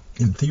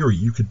 in theory,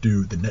 you could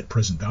do the net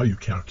present value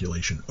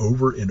calculation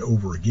over and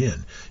over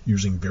again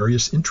using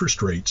various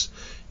interest rates.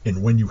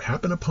 And when you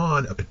happen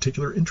upon a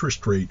particular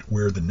interest rate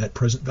where the net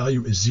present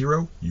value is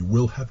zero, you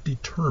will have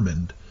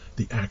determined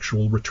the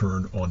actual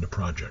return on the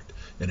project.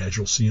 And as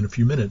you'll see in a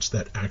few minutes,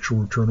 that actual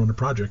return on the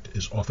project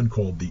is often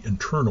called the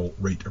internal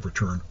rate of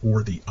return,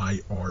 or the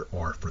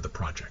IRR for the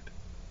project.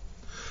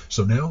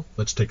 So now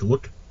let's take a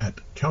look at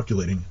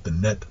calculating the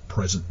net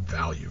present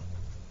value.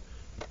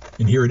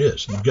 And here it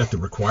is. You've got the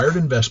required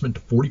investment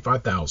of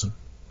 $45,000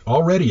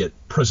 already at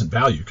present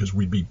value because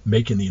we'd be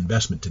making the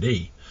investment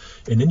today.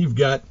 And then you've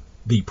got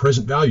the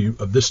present value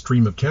of this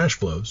stream of cash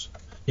flows,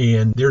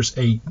 and there's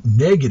a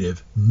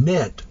negative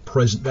net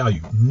present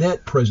value.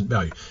 Net present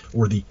value,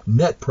 or the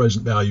net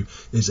present value,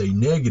 is a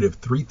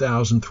negative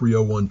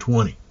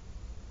 $3,301.20.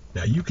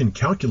 Now you can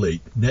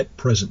calculate net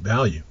present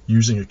value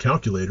using a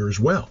calculator as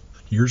well.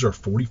 Here's our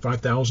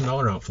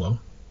 $45,000 outflow,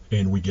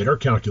 and we get our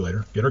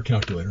calculator.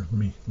 Let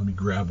me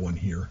grab one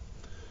here.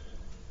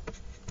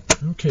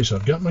 Okay, so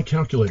I've got my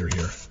calculator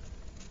here,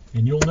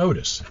 and you'll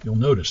notice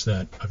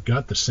that I've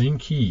got the same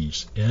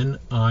keys, N,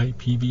 I,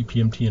 PV,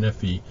 PMT, and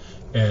FV,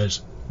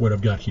 as what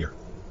I've got here.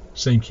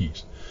 Same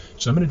keys.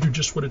 So I'm going to do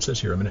just what it says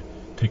here. I'm going to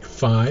take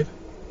 5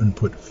 and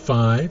put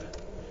 5,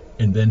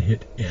 and then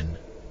hit N.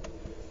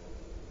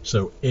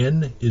 So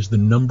N is the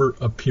number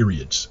of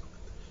periods.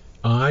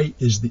 I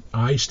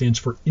stands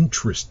for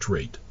interest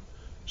rate.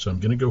 So I'm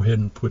going to go ahead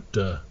and put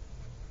 10,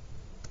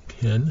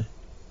 the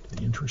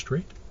interest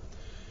rate.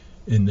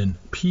 And then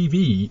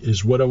PV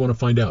is what I want to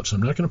find out. So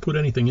I'm not going to put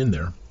anything in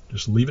there.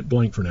 Just leave it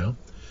blank for now.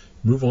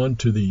 Move on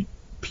to the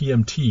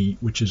PMT,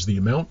 which is the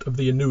amount of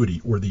the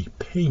annuity or the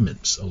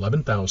payments,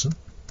 11,000.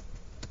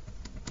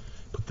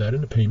 Put that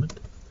into payment.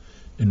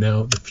 And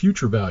now the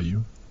future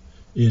value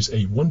is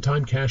a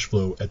one-time cash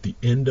flow at the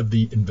end of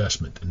the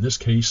investment. In this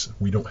case,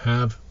 we don't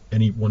have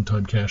any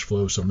one-time cash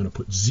flow, so I'm going to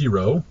put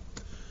 0.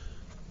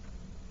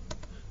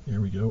 There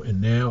we go.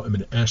 And now I'm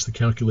going to ask the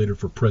calculator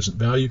for present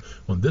value.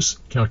 On this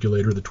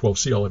calculator, the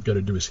 12C, all I've got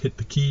to do is hit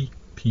the key,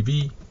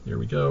 PV. There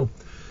we go.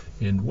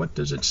 And what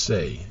does it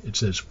say? It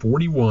says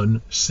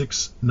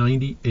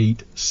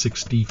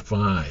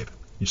 41,698.65.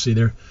 You see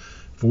there?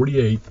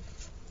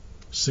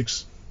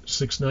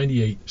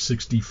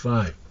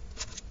 48,698.65.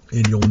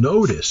 And you'll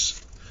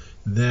notice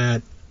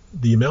that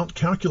the amount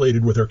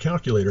calculated with our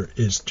calculator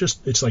is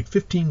it's like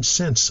 15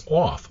 cents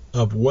off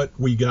of what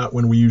we got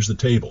when we used the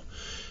table.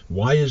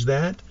 Why is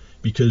that?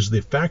 Because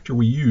the factor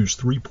we use,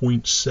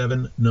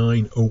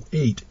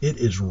 3.7908, it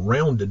is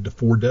rounded to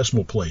 4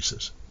 decimal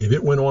places. If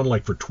it went on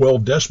like for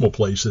 12 decimal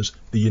places,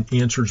 the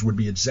answers would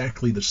be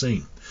exactly the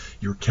same.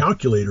 Your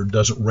calculator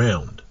doesn't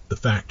round the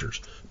factors,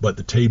 but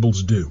the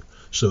tables do.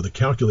 So the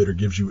calculator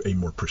gives you a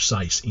more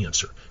precise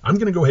answer. I'm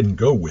going to go ahead and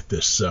go with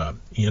this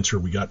answer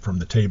we got from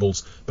the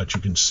tables, but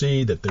you can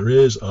see that there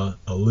is a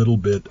little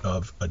bit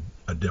of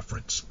a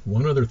difference.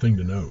 One other thing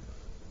to note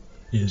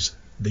is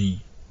the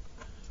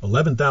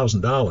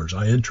 $11,000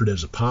 I entered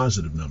as a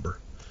positive number,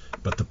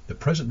 but the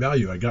present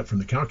value I got from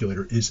the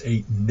calculator is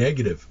a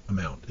negative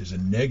amount,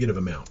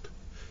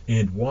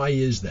 And why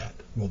is that?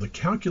 Well, the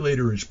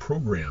calculator is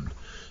programmed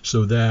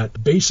so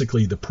that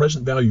basically the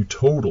present value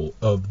total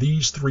of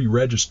these 3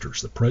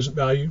 registers, the present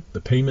value,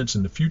 the payments,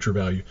 and the future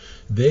value,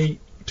 they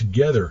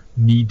together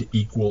need to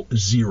equal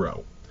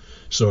 0.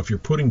 So if you're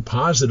putting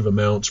positive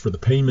amounts for the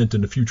payment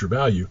and the future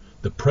value,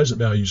 the present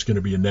value is going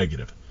to be a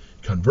negative.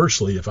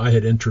 Conversely, if I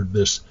had entered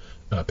this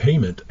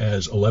payment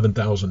as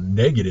 11,000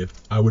 negative,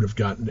 I would have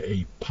gotten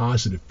a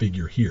positive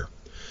figure here.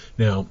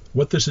 Now,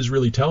 what this is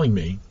really telling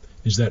me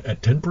is that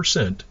at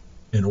 10%,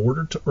 in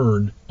order to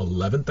earn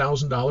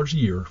 $11,000 a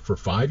year for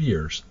 5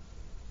 years,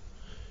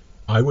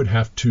 I would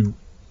have to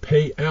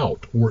pay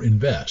out or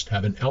invest,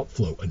 have an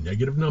outflow, a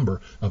negative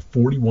number of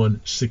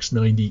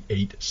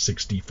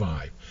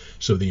 41,698.65.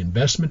 So the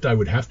investment I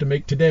would have to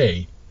make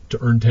today to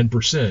earn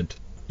 10%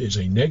 is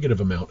a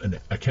negative amount and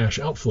a cash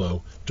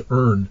outflow to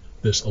earn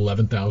this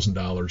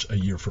 $11,000 a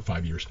year for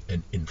 5 years,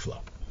 an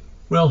inflow.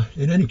 Well,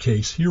 in any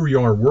case, here we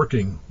are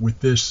working with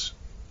this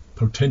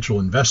potential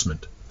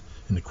investment.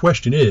 And the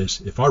question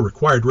is, if our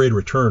required rate of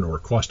return or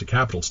cost of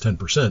capital is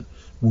 10%,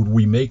 would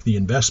we make the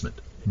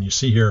investment? And you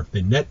see here,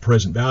 the net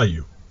present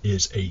value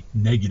is a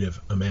negative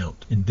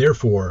amount. And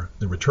therefore,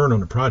 the return on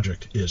the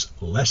project is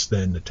less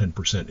than the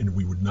 10%, and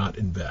we would not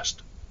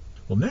invest.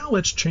 Well, now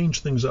let's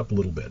change things up a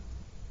little bit.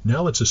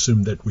 Now let's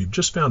assume that we've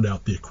just found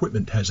out the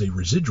equipment has a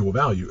residual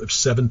value of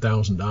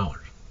 $7,000.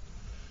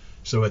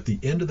 So at the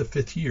end of the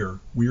 5th year,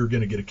 we are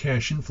going to get a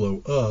cash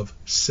inflow of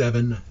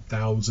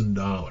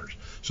 $7,000.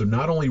 So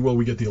not only will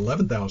we get the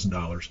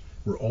 $11,000,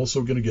 we're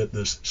also going to get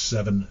this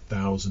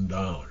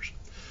 $7,000.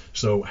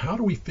 So how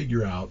do we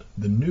figure out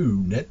the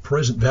new net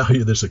present value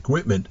of this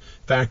equipment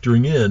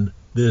factoring in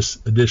this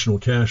additional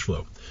cash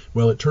flow?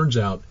 Well, it turns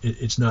out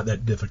it's not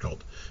that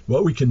difficult.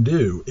 What we can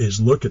do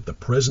is look at the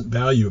present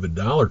value of a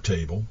dollar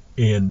table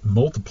and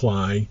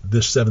multiply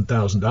this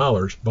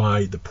 $7,000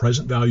 by the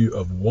present value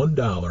of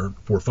 $1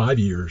 for 5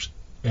 years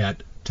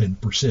at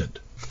 10%.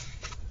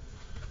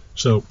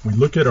 So we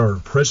look at our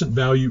present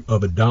value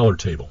of a dollar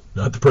table,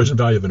 not the present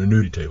value of an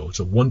annuity table. It's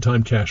a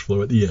one-time cash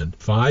flow at the end.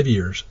 5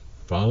 years,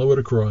 follow it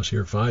across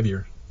here, 5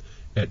 years.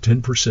 At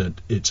 10%,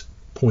 it's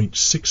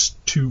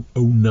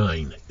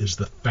 0.6209 is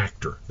the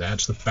factor.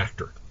 That's the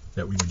factor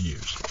that we would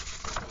use.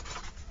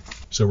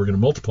 So we're going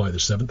to multiply the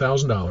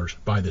 $7,000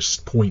 by this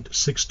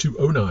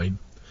 0.6209,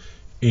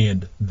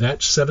 and that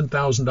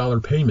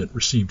 $7,000 payment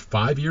received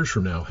 5 years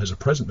from now has a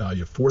present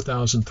value of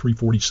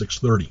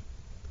 $4,346.30.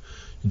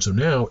 And so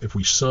now if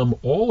we sum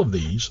all of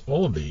these,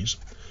 we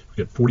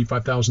get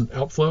 $45,000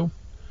 outflow,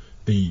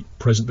 the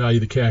present value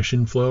of the cash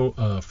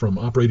inflow from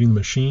operating the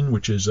machine,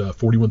 which is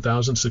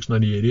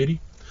 $41,698.80,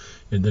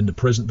 and then the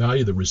present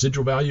value, the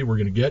residual value we're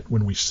going to get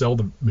when we sell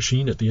the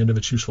machine at the end of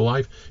its useful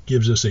life,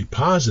 gives us a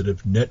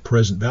positive net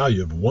present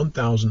value of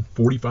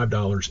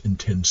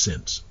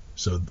 $1,045.10.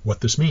 So what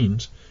this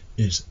means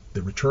is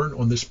the return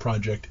on this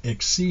project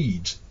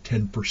exceeds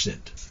 10%.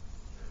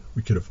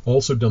 We could have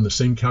also done the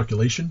same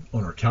calculation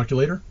on our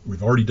calculator.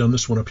 We've already done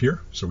this one up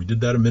here, so we did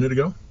that a minute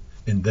ago.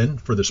 And then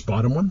for this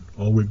bottom one,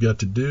 all we've got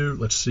to do,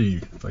 let's see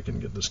if I can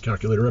get this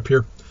calculator up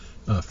here,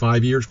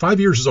 5 years.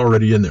 5 years is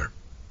already in there.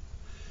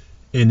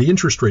 And the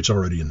interest rate's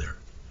already in there.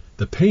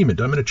 The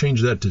payment, I'm going to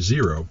change that to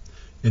 0,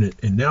 and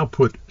now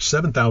put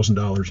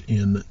 $7,000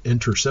 in,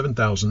 enter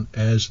 $7,000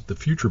 as the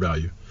future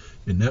value,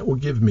 and that will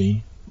give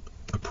me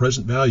a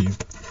present value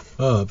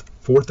of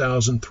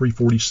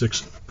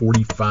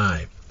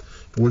 $4,346.45.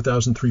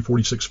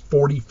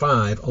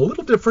 $4,346.45, a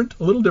little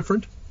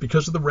different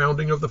because of the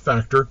rounding of the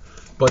factor,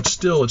 but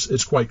still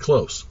it's quite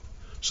close.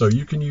 So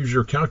you can use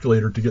your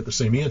calculator to get the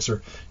same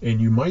answer, and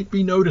you might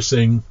be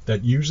noticing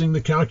that using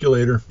the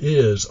calculator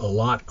is a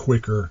lot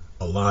quicker,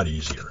 a lot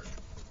easier.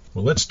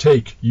 Well, let's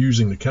take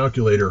using the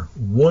calculator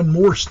one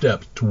more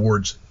step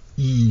towards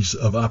ease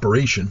of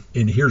operation,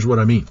 and here's what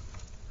I mean.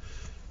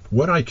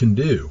 What I can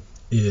do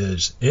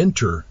is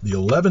enter the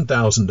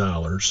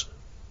 $11,000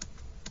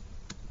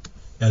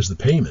 as the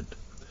payment,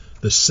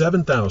 the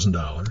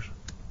 $7,000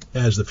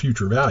 as the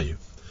future value.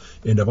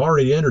 And I've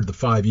already entered the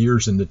 5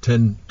 years and the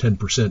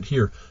 10%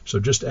 here, so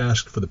just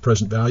ask for the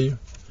present value,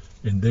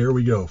 and there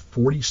we go,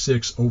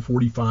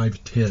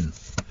 46,045.10.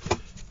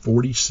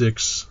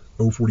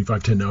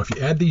 46,045.10. Now, if you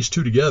add these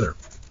two together,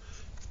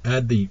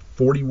 add the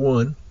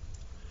 41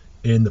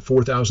 and the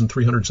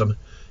 4,300 something,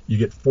 you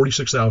get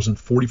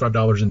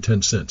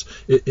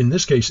 $46,045.10. In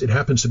this case, it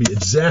happens to be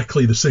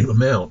exactly the same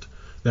amount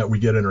that we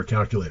get in our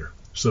calculator.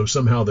 So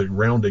somehow the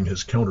rounding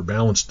has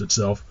counterbalanced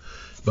itself,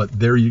 but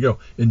there you go.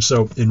 And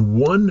so in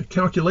one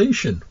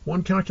calculation,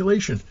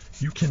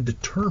 you can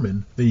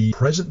determine the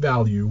present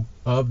value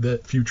of the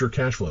future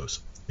cash flows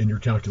in your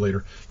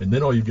calculator. And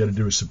then all you've got to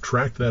do is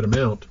subtract that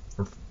amount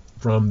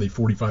from the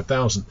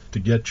 $45,000 to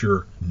get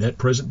your net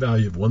present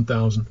value of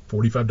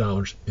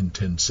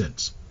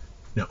 $1,045.10.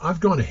 Now,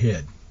 I've gone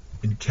ahead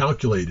and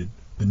calculated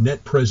the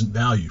net present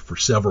value for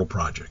several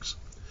projects.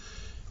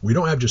 We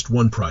don't have just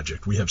one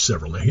project, we have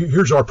several. Now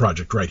here's our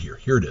project right here.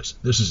 Here it is.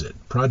 This is it.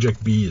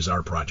 Project B is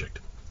our project.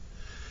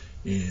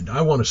 And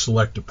I want to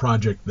select a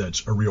project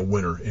that's a real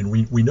winner. And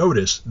we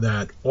notice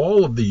that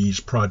all of these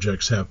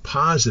projects have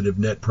positive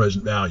net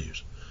present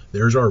values.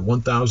 There's our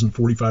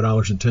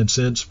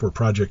 $1,045.10 for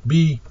project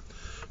B.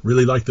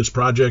 Really like this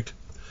project.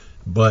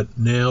 But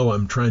now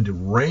I'm trying to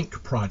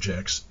rank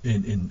projects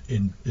and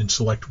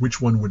select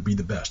which one would be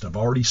the best. I've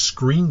already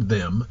screened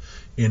them,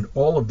 and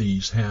all of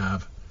these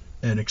have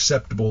an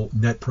acceptable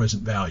net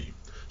present value.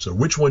 So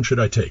which one should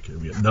I take?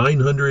 We got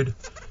 900,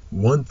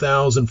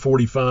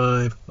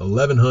 1,045,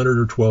 1,100,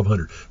 or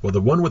 1,200. Well,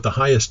 the one with the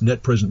highest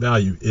net present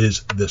value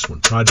is this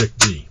one,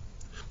 Project B.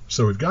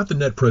 So we've got the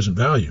net present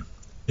value,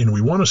 and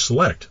we want to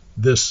select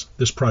this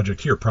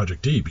project here,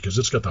 Project D, because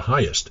it's got the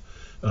highest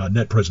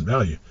net present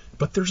value.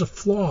 But there's a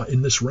flaw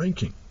in this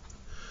ranking.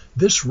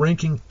 This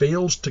ranking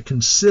fails to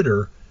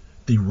consider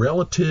the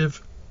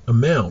relative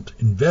amount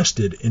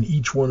invested in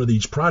each one of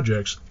these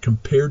projects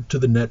compared to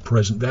the net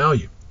present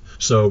value.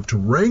 So to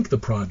rank the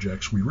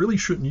projects, we really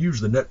shouldn't use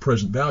the net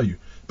present value,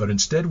 but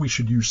instead we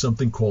should use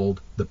something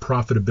called the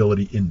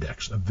Profitability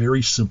Index, a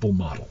very simple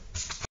model.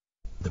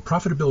 The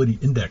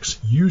Profitability Index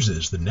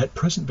uses the net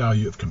present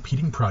value of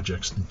competing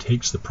projects and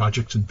takes the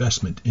project's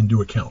investment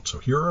into account. So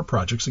here are our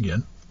projects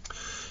again.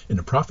 In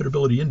the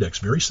Profitability Index,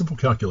 very simple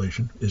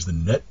calculation is the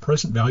net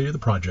present value of the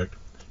project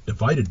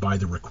divided by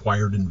the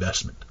required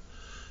investment.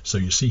 So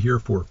you see here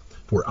for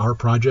our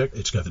project,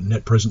 it's got the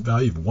net present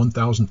value of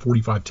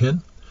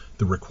 $1,045.10.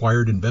 The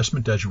required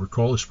investment, as you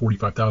recall, is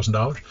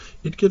 $45,000.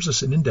 It gives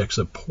us an index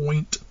of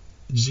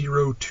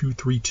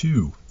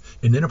 0.0232.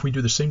 And then if we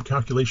do the same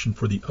calculation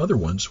for the other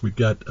ones, we've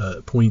got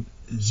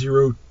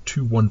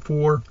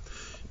 0.0214,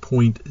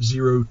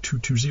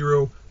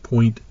 0.0220,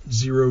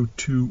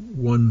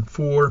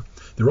 0.0214.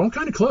 They're all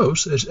kind of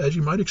close, as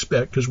you might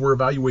expect, because we're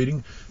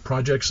evaluating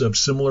projects of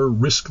similar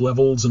risk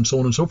levels and so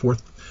on and so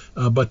forth.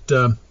 But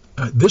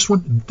this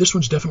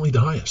one's definitely the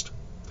highest.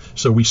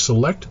 So we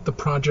select the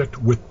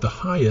project with the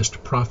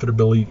highest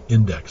profitability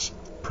index.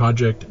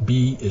 Project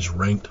B is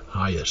ranked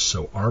highest.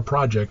 So our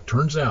project,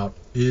 turns out,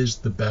 is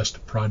the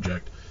best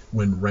project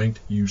when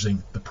ranked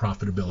using the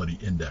profitability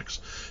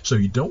index. So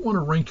you don't want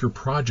to rank your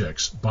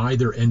projects by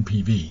their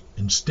NPV.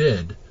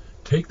 Instead,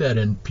 take that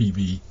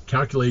NPV,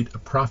 calculate a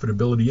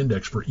profitability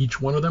index for each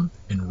one of them,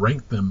 and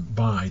rank them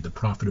by the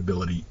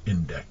profitability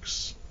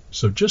index.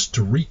 So just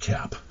to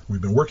recap, we've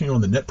been working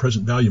on the net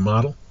present value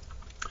model.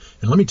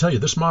 And let me tell you,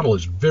 this model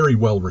is very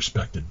well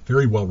respected,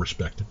 very well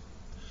respected.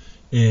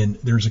 And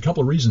there's a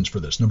couple of reasons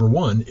for this. Number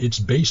one, it's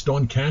based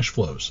on cash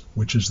flows,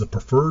 which is the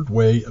preferred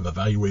way of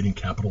evaluating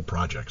capital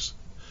projects.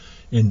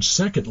 And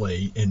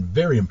secondly, and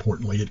very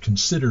importantly, it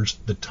considers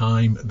the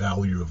time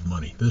value of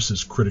money. This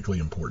is critically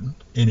important.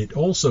 And it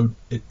also,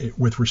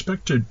 with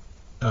respect to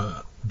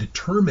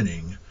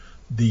determining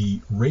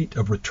the rate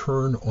of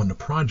return on the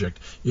project,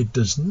 it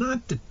does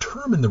not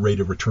determine the rate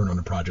of return on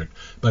the project,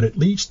 but at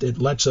least it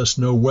lets us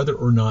know whether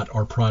or not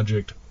our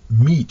project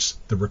meets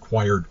the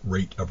required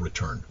rate of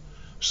return.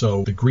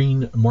 So the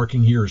green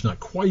marking here is not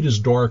quite as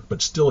dark,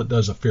 but still it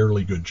does a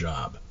fairly good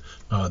job.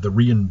 The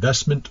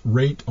reinvestment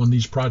rate on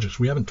these projects,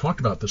 we haven't talked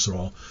about this at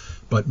all,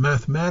 but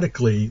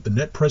mathematically the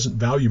net present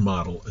value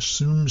model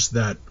assumes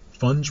that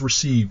funds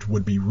received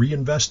would be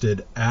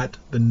reinvested at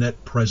the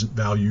net present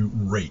value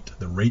rate,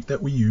 the rate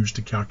that we use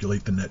to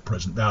calculate the net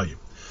present value.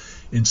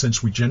 And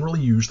since we generally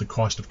use the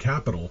cost of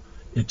capital,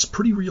 it's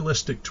pretty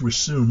realistic to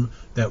assume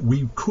that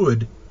we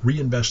could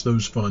reinvest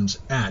those funds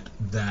at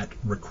that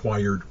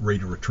required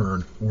rate of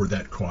return or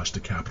that cost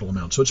of capital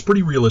amount. So it's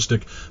pretty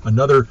realistic.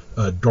 Another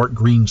dark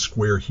green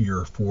square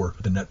here for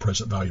the net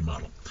present value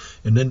model.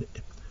 And then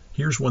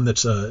here's one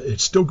that's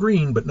it's still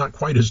green, but not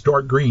quite as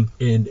dark green,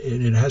 and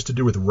it has to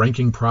do with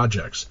ranking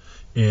projects.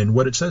 And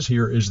what it says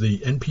here is the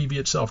NPV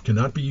itself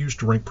cannot be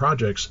used to rank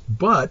projects,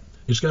 but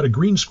it's got a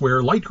green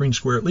square, light green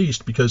square at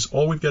least, because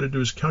all we've got to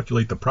do is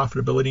calculate the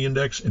Profitability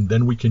Index, and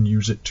then we can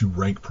use it to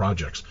rank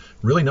projects.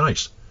 Really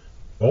nice.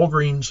 All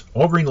greens,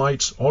 all green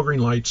lights, all green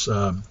lights.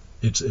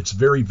 It's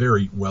very,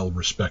 very well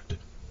respected.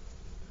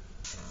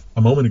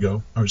 A moment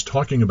ago, I was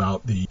talking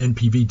about the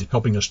NPV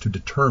helping us to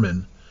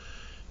determine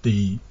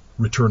the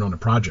return on a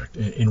project,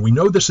 and we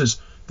know this has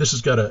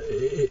got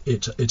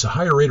it's a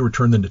higher rate of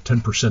return than the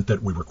 10%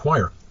 that we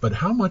require. But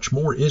how much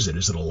more is it?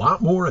 Is it a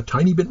lot more, a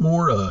tiny bit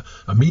more, a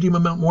medium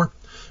amount more?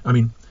 I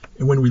mean,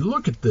 when we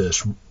look at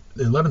this,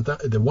 the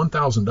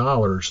 $1,000,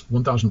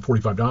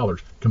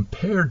 $1,045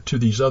 compared to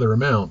these other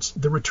amounts,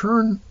 the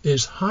return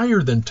is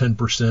higher than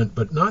 10%,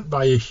 but not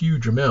by a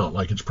huge amount.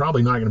 Like, it's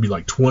probably not going to be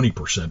like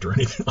 20% or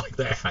anything like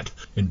that.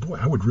 And boy,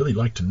 I would really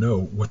like to know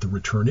what the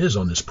return is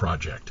on this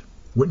project.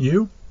 Wouldn't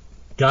you?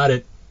 Got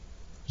it.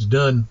 It's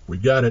done. We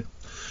got it.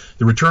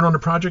 The return on the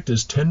project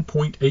is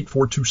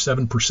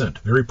 10.8427%.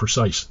 Very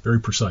precise, very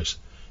precise.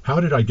 How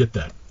did I get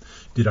that?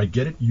 Did I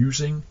get it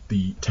using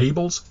the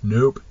tables?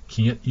 Nope,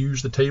 can't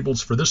use the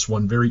tables for this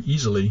one very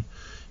easily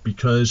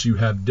because you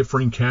have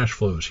differing cash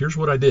flows. Here's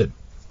what I did.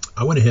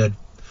 I went ahead,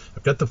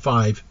 I've got the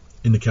 5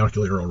 in the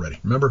calculator already.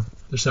 Remember,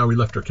 this is how we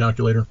left our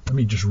calculator. Let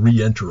me just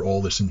re-enter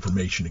all this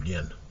information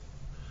again.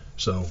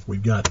 So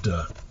we've got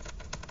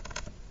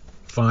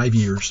 5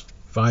 years,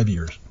 5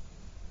 years.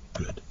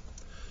 Good.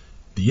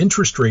 The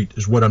interest rate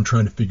is what I'm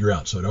trying to figure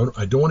out, so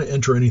I don't want to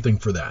enter anything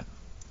for that.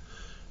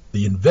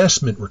 The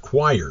investment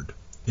required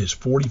is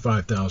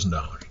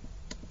 $45,000.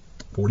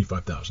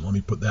 $45,000. Let me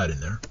put that in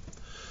there.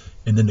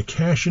 And then the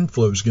cash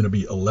inflow is going to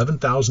be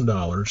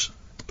 $11,000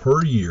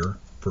 per year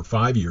for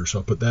 5 years. So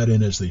I'll put that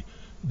in as the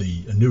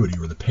annuity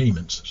or the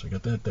payments. So I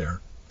got that there.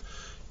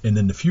 And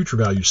then the future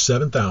value is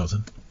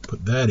 $7,000.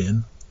 Put that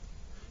in.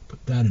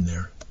 Put that in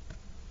there.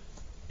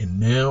 And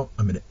now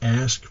I'm going to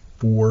ask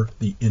for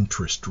the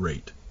interest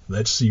rate.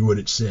 Let's see what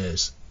it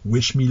says.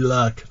 Wish me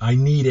luck. I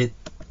need it.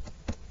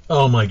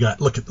 Oh my God!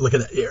 Look at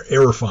that.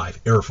 Error 5.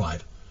 Error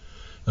 5.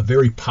 A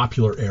very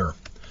popular error.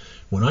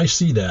 When I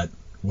see that,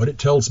 what it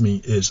tells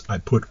me is I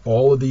put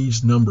all of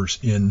these numbers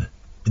in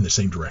the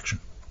same direction.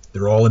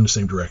 They're all in the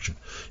same direction.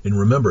 And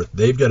remember,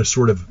 they've got to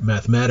sort of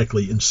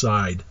mathematically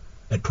inside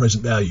at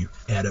present value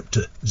add up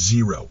to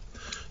 0.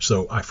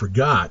 So I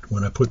forgot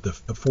when I put the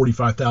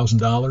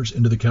 $45,000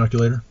 into the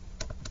calculator,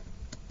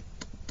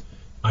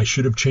 I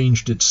should have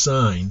changed its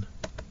sign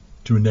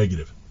to a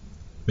negative.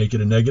 Make it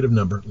a negative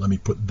number. Let me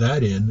put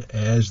that in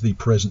as the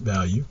present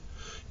value.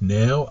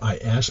 Now I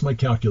ask my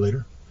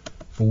calculator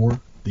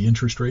for the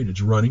interest rate. It's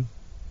running.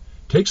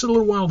 Takes it a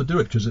little while to do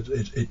it because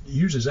it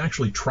uses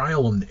actually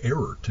trial and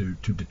error to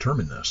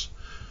determine this.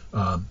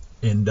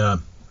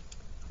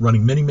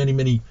 Running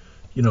many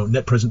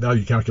net present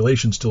value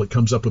calculations till it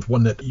comes up with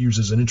one that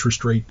uses an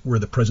interest rate where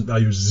the present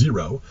value is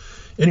 0.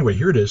 Anyway,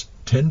 here it is,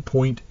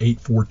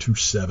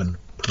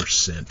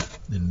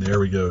 10.8427%. And there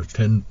we go,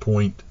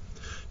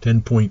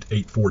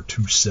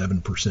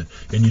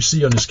 10.8427%. And you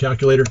see on this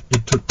calculator,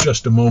 it took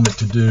just a moment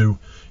to do,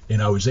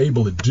 and I was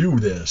able to do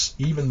this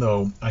even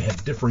though I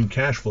had differing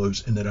cash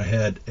flows and that I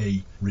had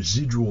a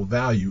residual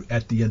value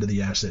at the end of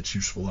the asset's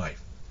useful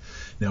life.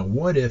 Now,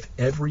 what if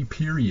every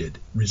period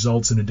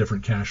results in a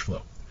different cash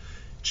flow?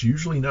 It's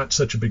usually not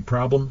such a big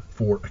problem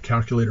for a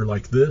calculator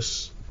like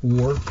this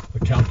or a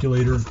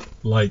calculator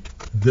like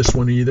this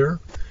one either,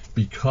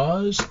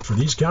 because for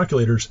these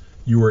calculators,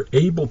 you are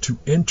able to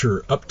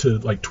enter up to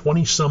like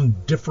 20-some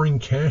differing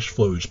cash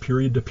flows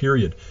period to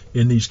period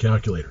in these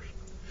calculators.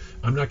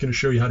 I'm not going to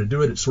show you how to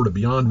do it. It's sort of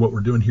beyond what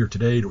we're doing here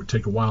today. It would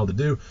take a while to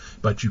do,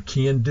 but you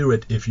can do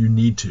it if you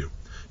need to.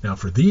 Now,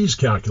 for these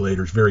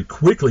calculators, very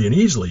quickly and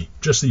easily,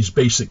 just these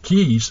basic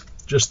keys,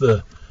 just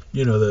the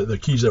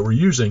keys that we're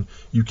using,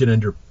 you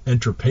can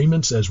enter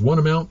payments as one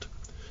amount,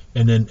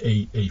 and then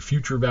a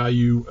future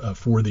value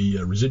for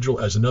the residual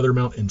as another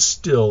amount, and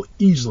still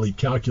easily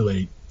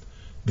calculate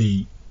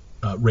the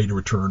rate of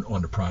return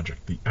on the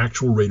project, the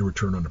actual rate of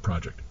return on the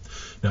project.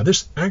 Now,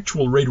 this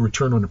actual rate of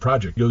return on the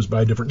project goes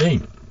by a different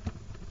name.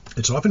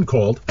 It's often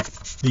called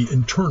the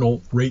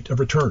internal rate of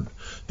return.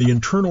 The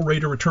internal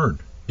rate of return.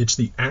 It's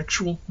the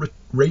actual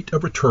rate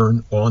of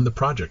return on the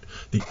project,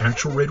 the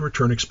actual rate of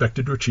return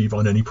expected to achieve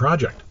on any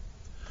project.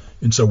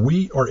 And so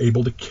we are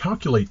able to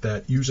calculate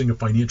that using a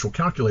financial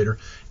calculator,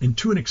 and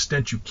to an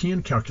extent you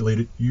can calculate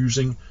it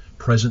using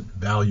present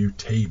value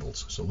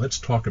tables. So let's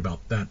talk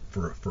about that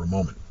for a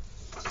moment.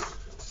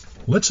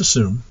 Let's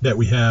assume that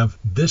we have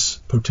this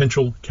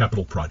potential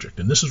capital project,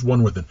 and this is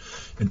one with an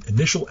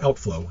initial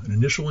outflow, an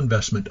initial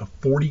investment of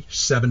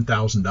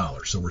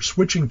 $47,000. So we're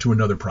switching to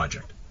another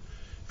project.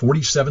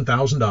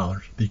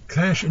 $47,000. The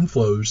cash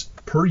inflows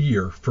per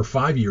year for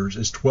 5 years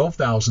is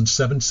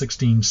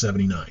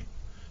 $12,716.79.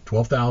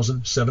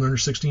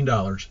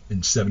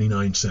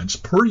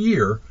 $12,716.79 per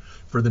year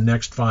for the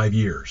next 5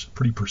 years.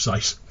 Pretty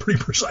precise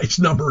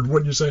number,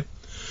 wouldn't you say?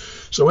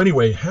 So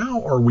anyway,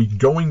 how are we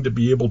going to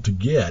be able to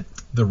get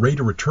the rate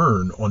of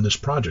return on this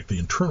project, the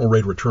internal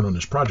rate of return on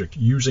this project,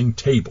 using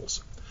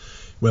tables?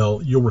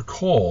 Well, you'll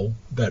recall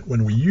that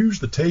when we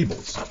used the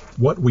tables,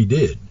 what we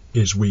did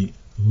is we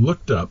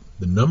looked up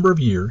the number of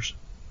years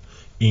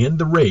and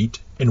the rate,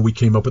 and we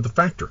came up with a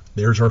factor.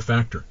 There's our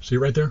factor. See it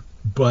right there?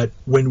 But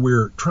when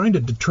we're trying to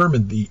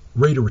determine the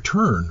rate of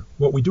return,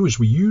 what we do is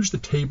we use the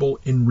table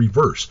in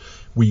reverse.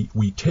 We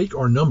take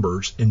our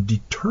numbers and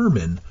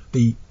determine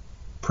the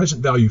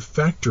present value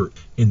factor,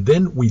 and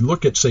then we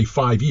look at, say,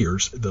 5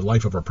 years, the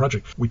life of our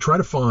project. We try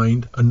to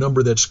find a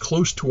number that's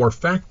close to our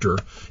factor,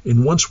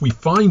 and once we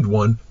find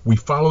one, we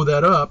follow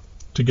that up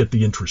to get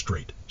the interest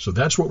rate. So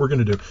that's what we're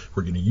going to do.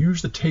 We're going to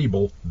use the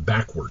table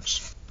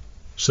backwards.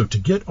 So to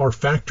get our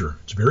factor,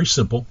 it's very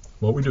simple.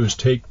 What we do is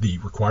take the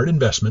required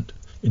investment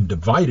and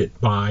divide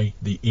it by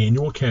the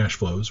annual cash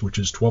flows, which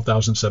is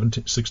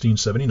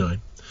 $12,716.79,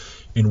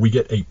 and we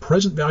get a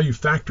present value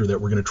factor that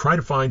we're going to try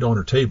to find on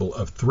our table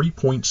of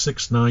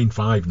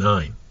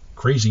 3.6959.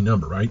 Crazy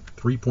number, right?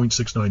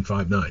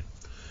 3.6959.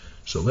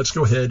 So let's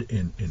go ahead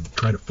and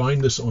try to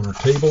find this on our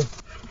table.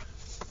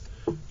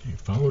 Okay,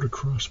 follow it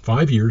across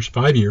 5 years.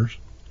 We're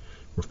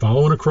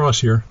following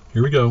across here.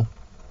 Here we go.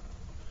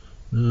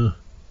 I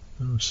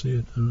don't see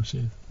it.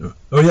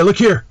 Oh yeah, look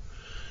here.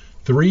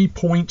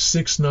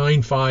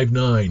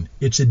 3.6959.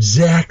 It's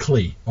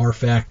exactly our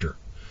factor.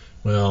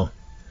 Well,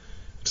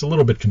 it's a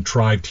little bit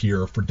contrived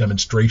here for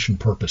demonstration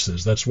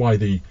purposes. That's why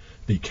the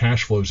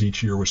cash flows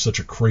each year was such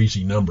a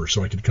crazy number,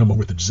 so I could come up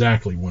with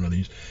exactly one of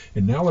these.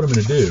 And now what I'm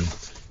going to do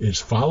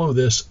is follow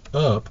this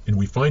up, and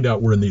we find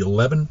out we're in the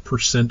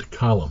 11%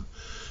 column.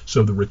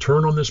 So the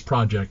return on this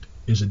project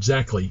is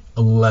exactly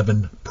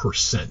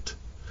 11%.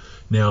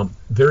 Now,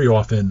 very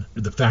often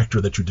the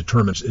factor that you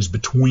determine is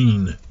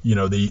between,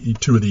 the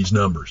two of these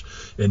numbers,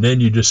 and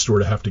then you just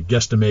sort of have to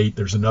guesstimate.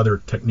 There's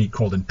another technique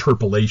called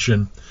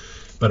interpolation.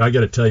 But I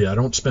got to tell you, I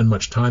don't spend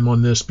much time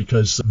on this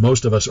because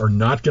most of us are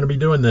not going to be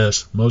doing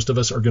this. Most of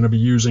us are going to be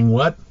using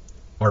what?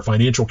 Our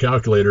financial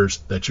calculators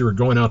that you're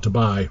going out to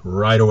buy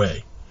right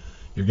away.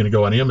 You're going to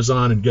go on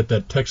Amazon and get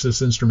that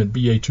Texas Instrument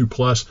BA2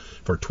 Plus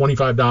for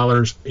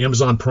 $25.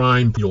 Amazon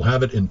Prime, you'll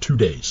have it in 2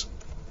 days.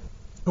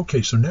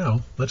 Okay, so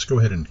now let's go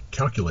ahead and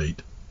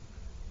calculate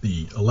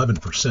the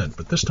 11%,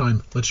 but this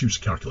time let's use a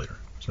calculator.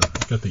 So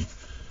I've got the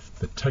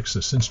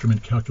Texas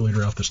Instrument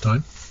calculator out this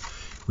time.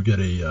 We got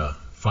a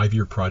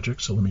 5-year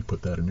project, so let me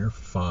put that in there.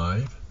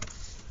 5.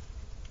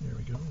 There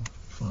we go.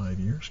 5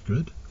 years.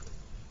 Good.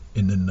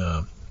 And then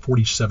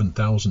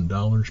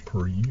 $47,000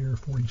 per year.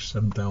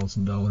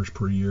 $47,000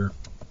 per year.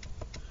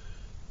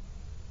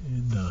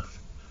 And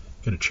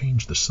got to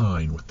change the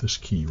sign with this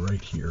key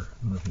right here.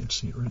 I don't know if you can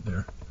see it right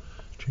there.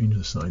 Change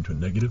the sign to a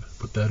negative.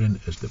 Put that in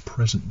as the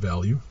present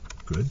value.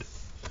 Good.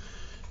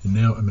 And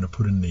now I'm going to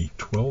put in the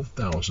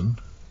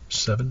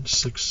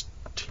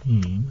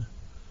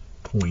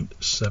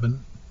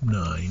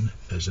 12,716.79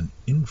 as an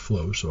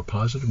inflow, so a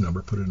positive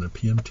number. Put it in a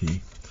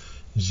PMT.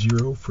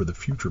 0 for the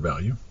future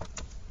value.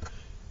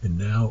 And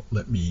now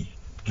let me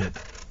get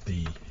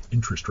the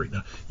interest rate.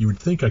 Now, you would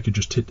think I could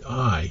just hit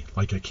I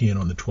like I can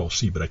on the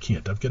 12C, but I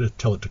can't. I've got to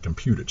tell it to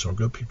compute it. So I'll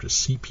go up here to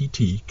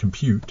CPT,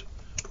 compute,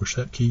 push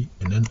that key,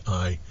 and then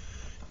I,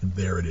 and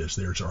there it is.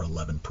 There's our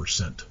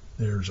 11%.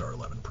 There's our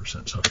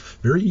 11%. So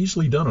very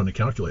easily done on the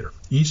calculator.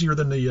 Easier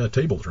than the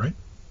tables, right?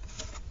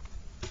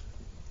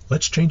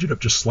 Let's change it up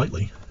just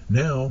slightly.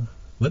 Now,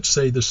 let's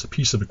say this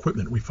piece of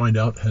equipment we find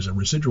out has a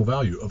residual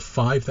value of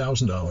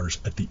 $5,000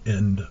 at the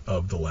end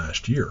of the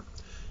last year.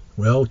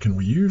 Well, can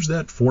we use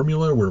that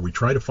formula where we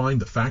try to find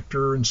the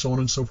factor and so on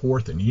and so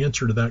forth? And the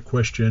answer to that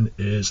question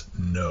is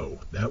no.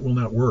 That will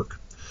not work.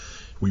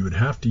 We would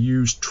have to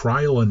use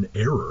trial and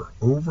error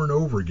over and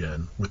over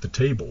again with the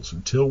tables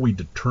until we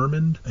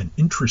determined an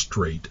interest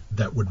rate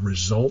that would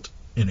result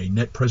in a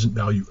net present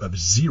value of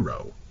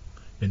 0.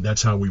 And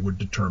that's how we would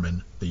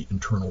determine the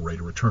internal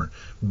rate of return.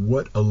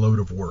 What a load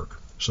of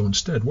work. So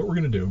instead, what we're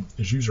going to do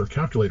is use our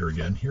calculator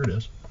again. Here it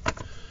is.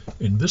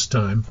 And this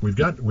time, we've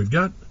got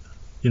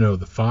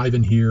the 5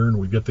 in here, and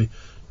we've got the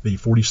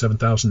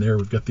 47,000 there.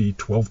 We've got the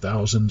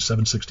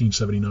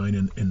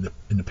 12,716.79 in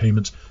the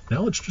payments.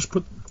 Now let's just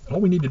put,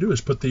 all we need to do is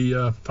put the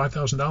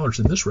 $5,000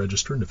 in this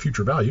register in the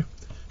future value.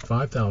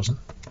 5,000.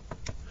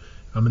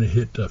 I'm going to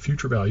hit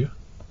future value.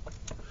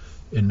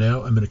 And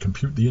now I'm going to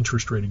compute the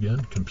interest rate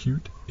again.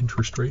 Compute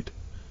interest rate.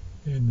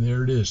 And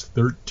there it is,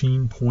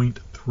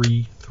 13.3%.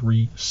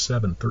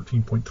 13.337,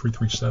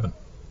 13.337.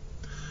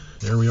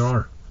 There we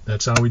are.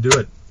 That's how we do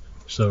it.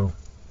 So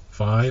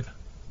 5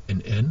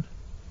 and N.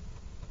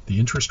 The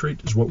interest rate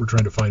is what we're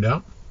trying to find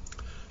out.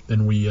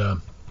 Then we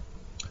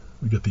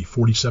get the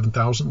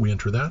 47,000. We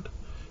enter that.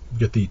 We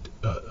get the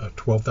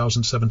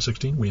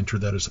 12,716. We enter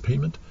that as a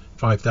payment.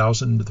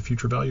 5,000 into the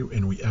future value,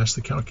 and we ask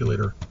the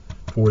calculator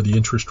for the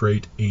interest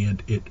rate,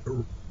 and it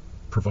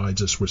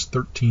provides us with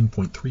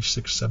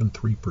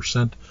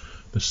 13.3673%,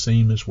 the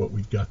same as what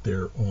we've got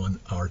there on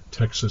our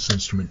Texas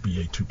Instrument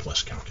BA2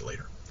 Plus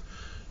calculator.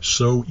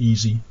 So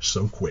easy,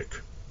 so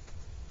quick.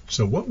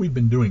 So what we've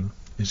been doing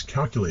is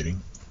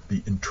calculating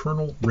the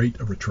internal rate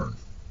of return.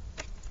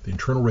 The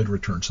internal rate of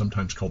return,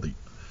 sometimes called the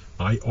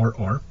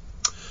IRR.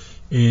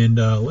 And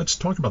let's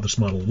talk about this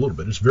model a little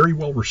bit. It's very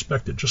well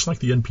respected, just like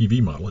the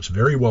NPV model. It's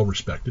very well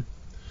respected.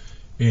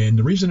 And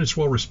the reason it's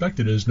well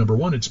respected is, number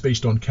one, it's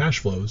based on cash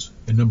flows.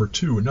 And number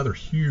two, another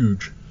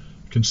huge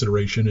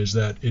consideration is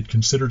that it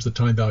considers the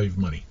time value of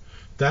money.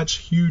 That's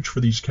huge for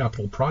these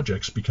capital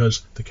projects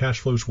because the cash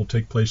flows will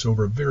take place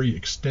over a very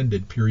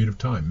extended period of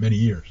time, many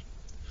years.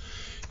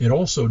 It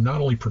also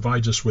not only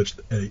provides us with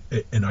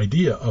an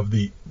idea of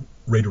the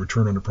rate of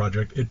return on the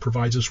project, it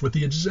provides us with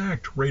the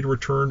exact rate of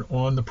return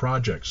on the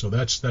project. So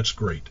that's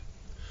great.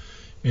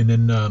 And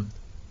then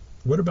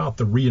what about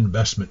the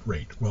reinvestment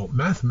rate? Well,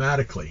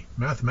 mathematically,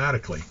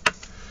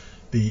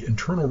 the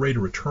internal rate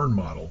of return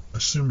model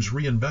assumes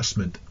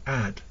reinvestment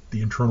at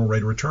the internal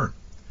rate of return.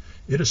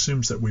 It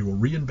assumes that we will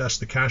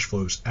reinvest the cash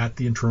flows at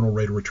the internal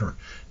rate of return.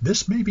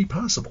 This may be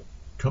possible.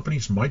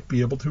 Companies might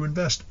be able to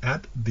invest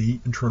at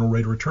the internal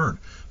rate of return,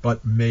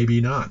 but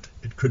maybe not.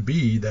 It could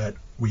be that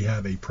we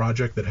have a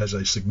project that has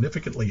a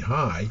significantly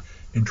high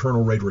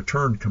internal rate of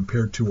return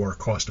compared to our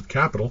cost of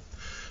capital.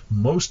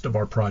 Most of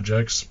our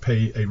projects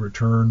pay a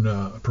return,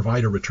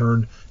 provide a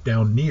return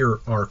down near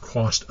our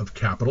cost of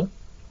capital,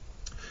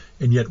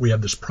 and yet we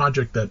have this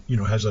project that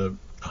has a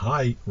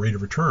high rate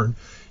of return.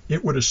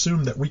 It would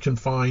assume that we can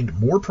find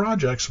more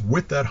projects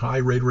with that high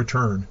rate of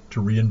return to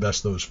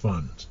reinvest those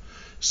funds.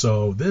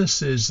 So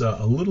this is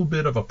a little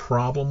bit of a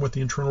problem with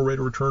the internal rate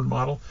of return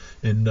model,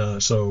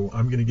 and so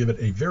I'm going to give it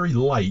a very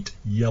light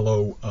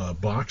yellow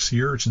box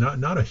here. It's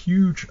not a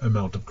huge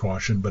amount of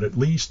caution, but at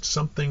least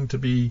something to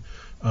be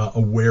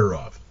aware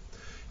of.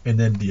 And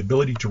then the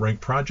ability to rank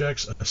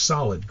projects, a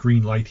solid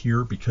green light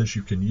here, because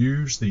you can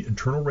use the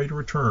internal rate of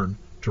return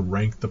to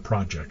rank the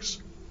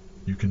projects.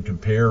 You can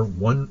compare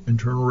one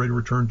internal rate of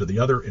return to the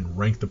other and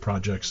rank the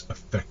projects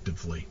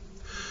effectively.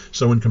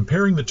 So in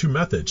comparing the two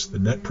methods, the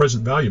net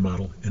present value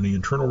model and the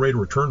internal rate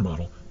of return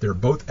model, they're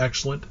both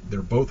excellent.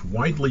 They're both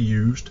widely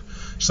used.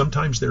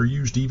 Sometimes they're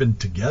used even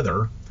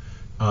together.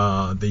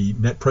 The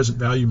net present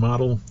value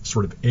model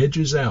sort of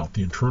edges out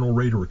the internal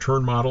rate of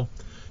return model,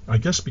 I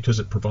guess because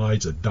it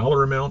provides a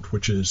dollar amount,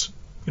 which is,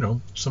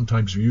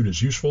 sometimes viewed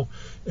as useful.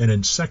 And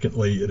then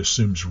secondly, it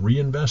assumes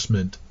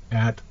reinvestment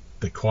at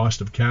the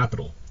cost of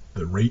capital,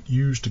 the rate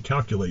used to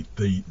calculate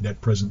the net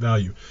present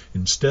value,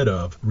 instead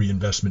of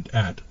reinvestment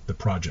at the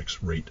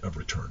project's rate of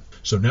return.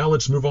 So now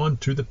let's move on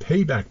to the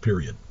payback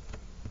period.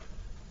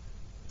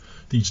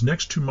 These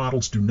next two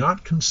models do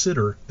not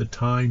consider the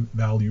time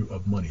value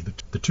of money.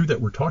 The two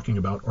that we're talking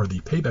about are the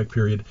payback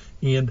period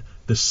and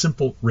the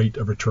simple rate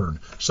of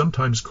return,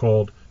 sometimes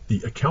called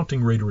the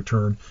accounting rate of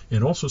return,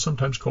 and also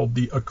sometimes called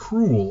the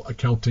accrual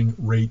accounting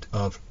rate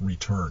of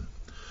return.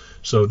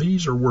 So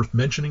these are worth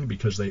mentioning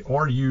because they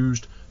are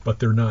used, but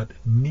they're not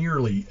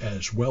nearly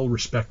as well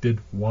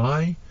respected.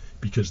 Why?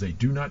 Because they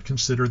do not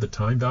consider the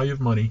time value of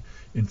money,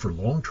 and for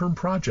long-term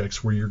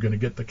projects where you're going to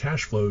get the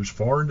cash flows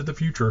far into the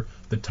future,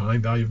 the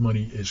time value of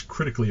money is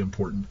critically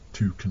important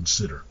to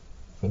consider.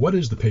 Well, what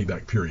is the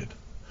payback period?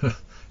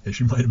 As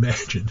you might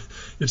imagine,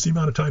 it's the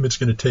amount of time it's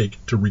going to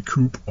take to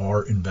recoup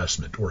our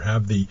investment or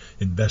have the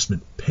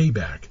investment pay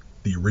back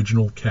the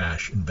original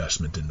cash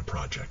investment in the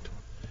project.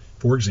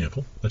 For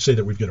example, let's say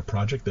that we've got a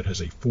project that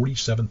has a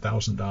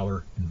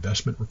 $47,000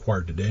 investment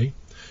required today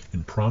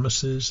and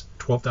promises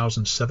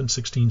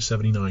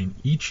 $12,716.79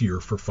 each year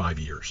for 5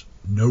 years.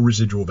 No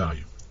residual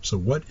value. So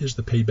what is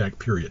the payback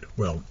period?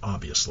 Well,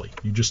 obviously,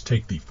 you just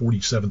take the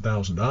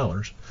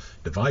 $47,000,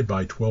 divide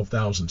by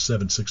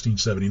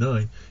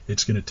 $12,716.79,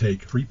 it's going to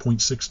take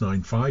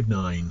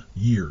 3.6959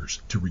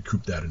 years to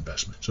recoup that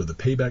investment. So the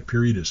payback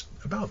period is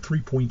about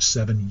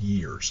 3.7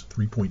 years.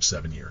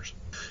 3.7 years.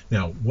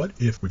 Now, what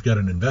if we've got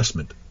an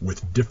investment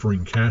with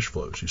differing cash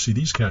flows? You see,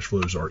 these cash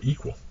flows are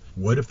equal.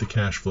 What if the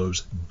cash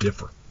flows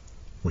differ?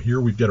 Well,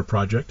 here we've got a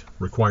project,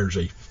 requires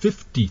a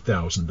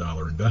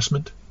 $50,000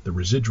 investment. The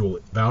residual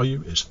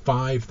value is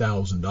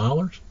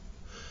 $5,000.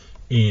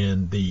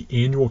 And the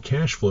annual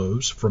cash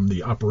flows from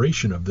the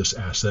operation of this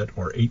asset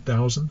are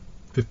 $8,000,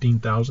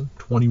 $15,000,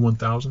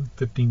 $21,000,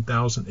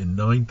 $15,000, and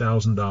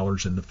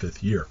 $9,000 in the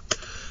fifth year.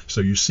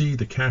 So you see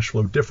the cash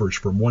flow differs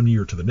from one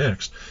year to the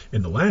next.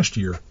 In the last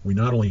year, we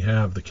not only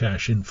have the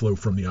cash inflow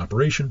from the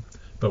operation,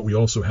 but we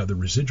also have the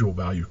residual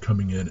value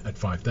coming in at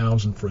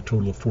 $5,000 for a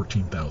total of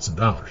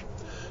 $14,000.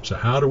 So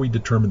how do we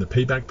determine the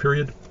payback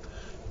period?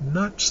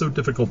 not so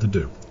difficult to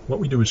do. What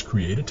we do is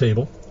create a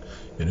table,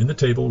 and in the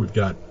table we've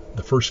got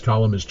the first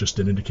column is just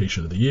an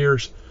indication of the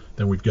years.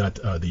 Then we've got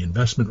the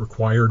investment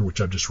required,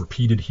 which I've just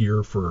repeated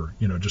here for,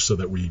 just so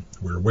that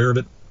we're aware of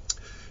it.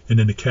 And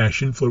then the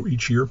cash inflow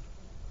each year.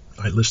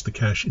 I list the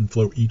cash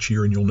inflow each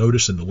year, and you'll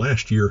notice in the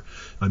last year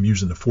I'm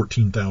using the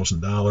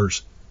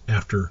 $14,000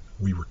 after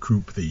we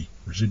recoup the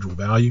residual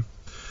value.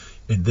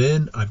 And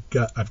then I've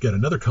got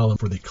another column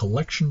for the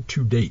collection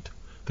to date.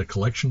 The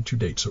collection to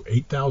date. So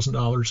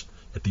 $8,000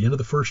 at the end of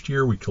the first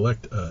year we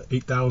collect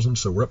 $8,000,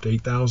 so we're up to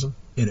 $8,000.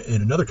 And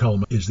another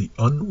column is the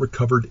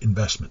unrecovered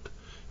investment,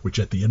 which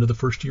at the end of the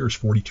first year is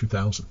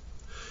 $42,000.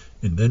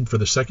 And then for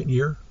the second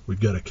year we've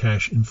got a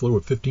cash inflow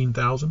of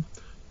 $15,000.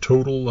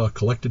 Total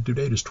collected to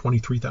date is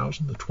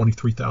 $23,000. The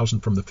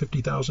 $23,000 from the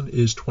 $50,000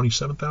 is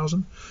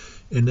 $27,000.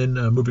 And then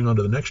moving on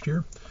to the next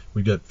year,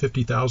 we've got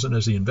 $50,000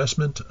 as the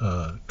investment,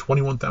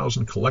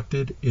 $21,000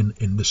 collected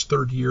in this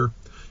third year.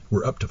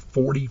 We're up to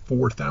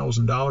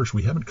 $44,000.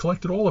 We haven't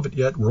collected all of it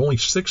yet. We're only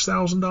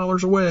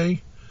 $6,000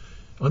 away.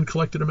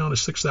 Uncollected amount is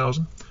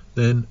 $6,000.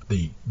 Then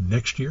the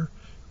next year,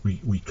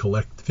 we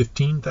collect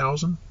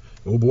 $15,000.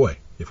 Oh boy,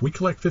 if we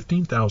collect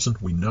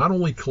 $15,000, we not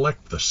only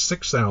collect the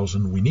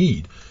 $6,000 we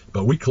need,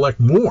 but we collect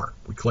more.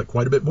 We collect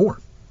quite a bit more.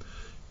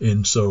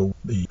 And so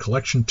the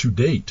collection to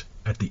date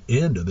at the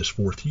end of this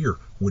fourth year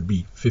would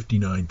be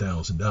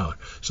 $59,000.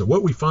 So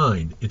what we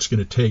find, it's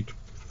going to take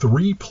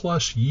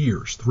 3+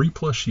 years,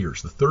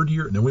 the third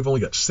year, and then we've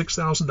only got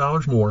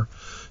 $6,000 more.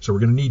 So we're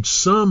going to need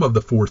some of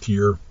the fourth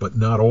year, but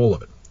not all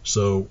of it.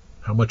 So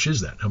how much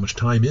is that? How much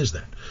time is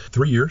that?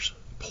 3 years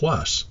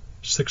plus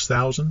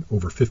 6,000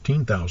 over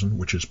 15,000,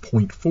 which is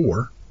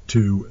 0.4,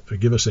 to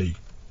give us a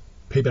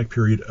payback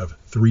period of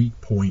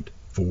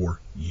 3.4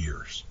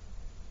 years.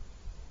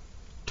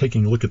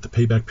 Taking a look at the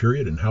payback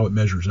period and how it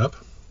measures up.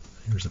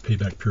 Here's the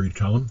payback period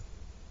column.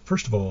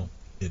 First of all,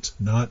 it's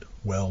not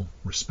well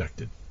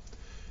respected.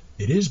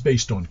 It is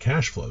based on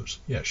cash flows,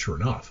 yeah, sure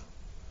enough,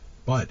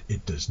 but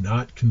it does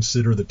not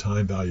consider the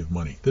time value of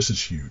money. This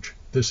is huge.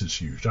 This is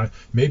huge.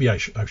 Maybe I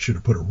should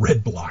have put a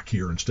red block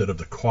here instead of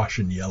the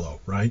caution yellow,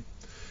 right?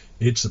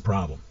 It's a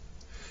problem.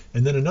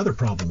 And then another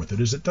problem with it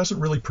is it doesn't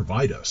really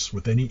provide us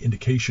with any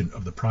indication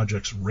of the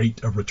project's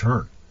rate of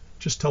return. It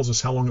just tells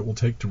us how long it will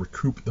take to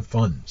recoup the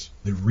funds.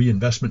 The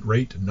reinvestment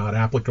rate, not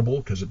applicable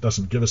because it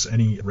doesn't give us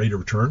any rate of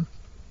return.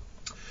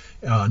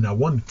 Now,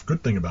 one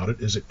good thing about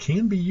it is it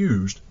can be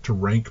used to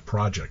rank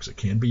projects.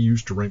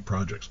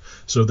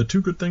 So the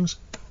two good things,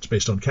 it's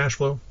based on cash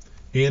flow,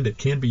 and it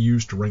can be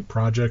used to rank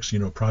projects.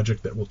 A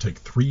project that will take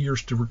 3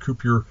 years to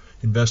recoup your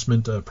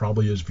investment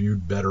probably is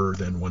viewed better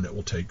than one that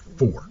will take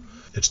 4.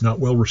 It's not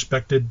well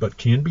respected, but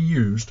can be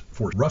used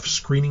for rough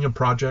screening of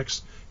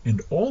projects,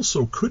 and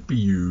also could be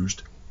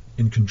used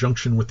in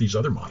conjunction with these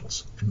other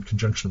models.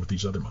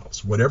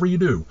 Whatever you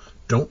do,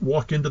 don't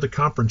walk into the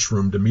conference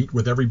room to meet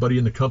with everybody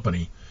in the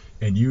company,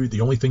 and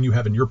the only thing you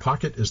have in your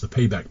pocket is the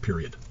payback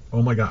period.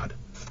 Oh my God,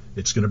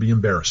 it's going to be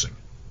embarrassing.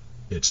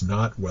 It's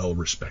not well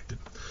respected.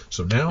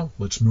 So now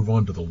let's move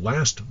on to the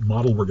last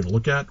model we're going to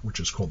look at, which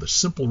is called the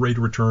simple rate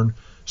of return,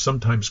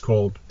 sometimes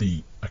called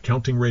the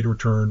accounting rate of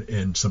return,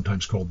 and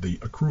sometimes called the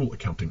accrual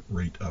accounting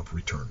rate of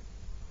return.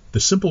 The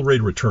simple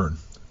rate of return,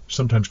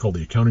 sometimes called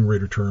the accounting rate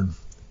of return,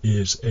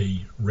 is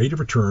a rate of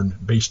return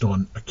based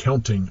on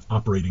accounting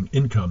operating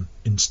income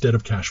instead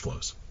of cash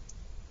flows.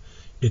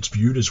 It's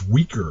viewed as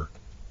weaker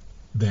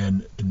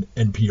than an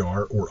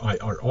NPR or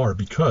IRR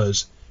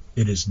because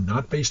it is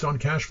not based on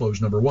cash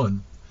flows, number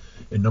one,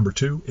 and number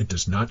two, it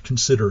does not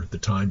consider the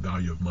time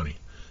value of money.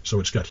 So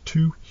it's got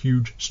two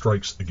huge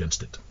strikes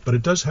against it. But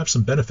it does have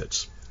some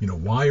benefits.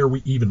 Why are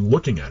we even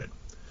looking at it?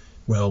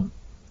 Well,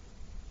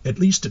 at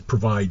least it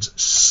provides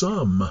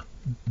some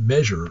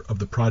measure of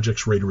the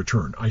project's rate of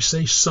return. I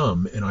say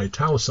some, and I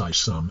italicize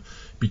some,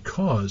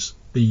 because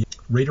the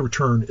rate of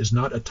return is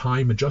not a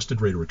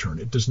time-adjusted rate of return.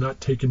 It does not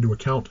take into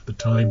account the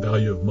time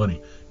value of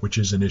money, which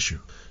is an issue.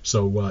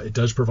 So it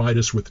does provide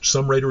us with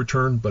some rate of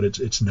return, but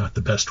it's not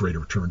the best rate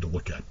of return to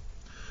look at.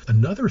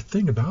 Another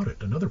thing about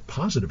it, another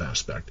positive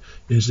aspect,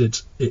 is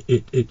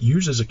it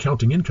uses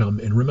accounting income.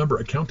 And remember,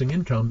 accounting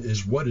income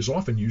is what is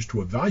often used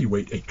to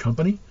evaluate a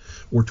company,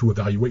 or to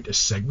evaluate a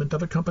segment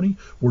of a company,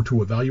 or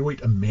to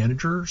evaluate a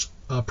manager's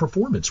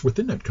performance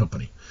within that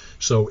company.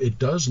 So it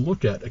does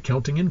look at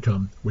accounting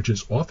income, which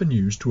is often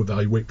used to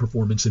evaluate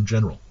performance in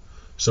general.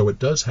 So it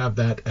does have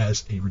that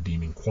as a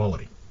redeeming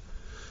quality.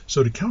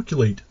 So to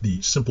calculate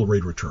the simple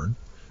rate of return,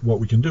 what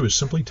we can do is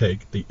simply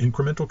take the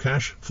incremental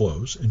cash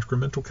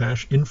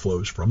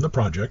inflows from the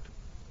project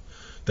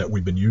that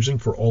we've been using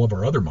for all of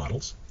our other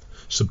models,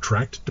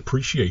 subtract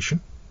depreciation,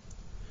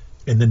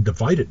 and then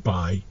divide it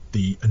by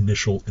the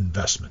initial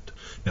investment.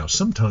 Now,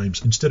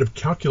 sometimes instead of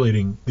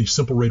calculating the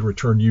simple rate of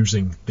return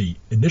using the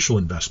initial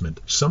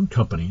investment, some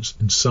companies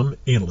and some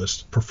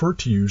analysts prefer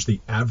to use the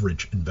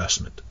average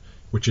investment,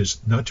 which is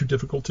not too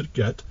difficult to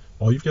get.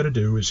 All you've got to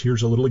do is,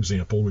 here's a little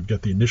example. We've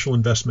got the initial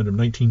investment of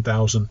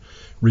 $19,000,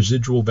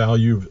 residual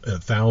value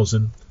of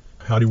 $1,000,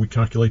 How do we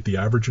calculate the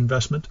average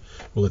investment?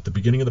 Well, at the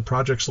beginning of the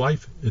project's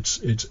life,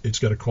 it's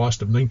got a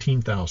cost of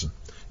 $19,000.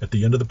 At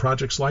the end of the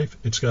project's life,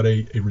 it's got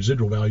a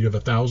residual value of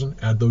 $1,000.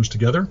 Add those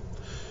together,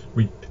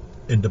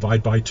 and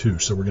divide by 2.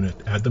 So we're going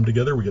to add them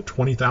together. We get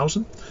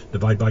 $20,000.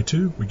 Divide by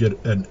 2, we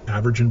get an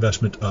average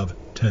investment of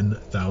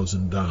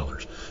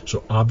 $10,000.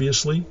 So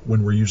obviously,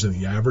 when we're using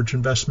the average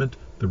investment,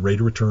 the rate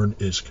of return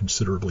is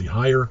considerably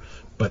higher.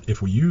 But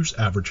if we use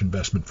average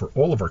investment for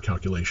all of our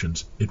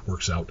calculations, it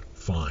works out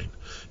fine.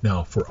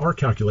 Now, for our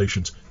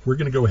calculations, we're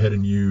going to go ahead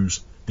and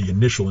use the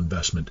initial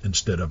investment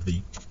instead of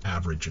the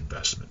average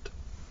investment.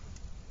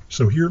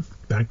 So here,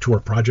 back to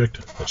our project,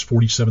 that's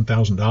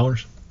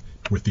 $47,000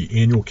 with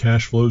the annual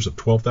cash flows of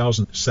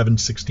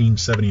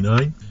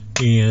 $12,716.79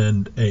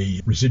 and a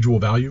residual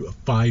value of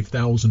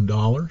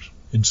 $5,000.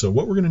 And so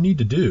what we're going to need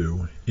to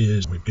do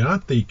is, we've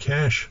got the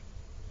cash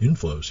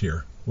inflows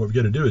here. What we've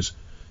got to do is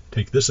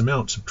take this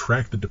amount,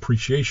 subtract the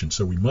depreciation.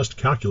 So we must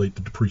calculate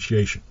the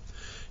depreciation.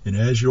 And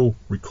as you'll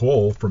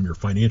recall from your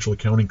financial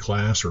accounting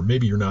class, or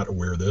maybe you're not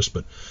aware of this,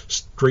 but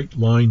straight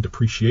line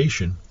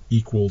depreciation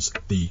equals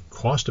the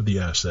cost of the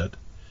asset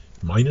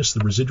minus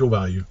the residual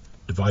value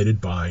divided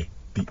by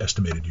the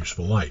estimated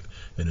useful life.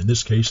 And in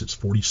this case, it's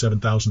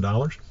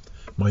 $47,000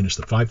 minus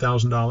the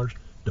 $5,000,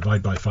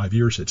 divide by 5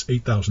 years, it's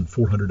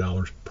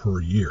 $8,400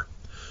 per year.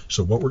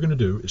 So what we're going to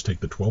do is take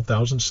the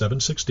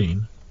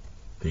 $12,716,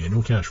 the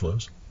annual cash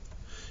flows,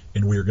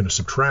 and we are going to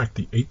subtract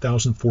the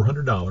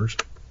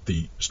 $8,400,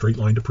 the straight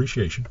line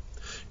depreciation,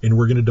 and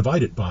we're going to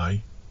divide it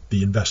by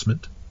the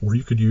investment, or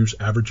you could use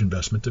average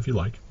investment if you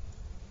like,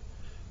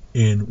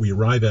 and we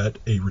arrive at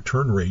a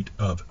return rate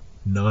of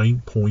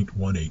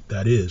 9.18.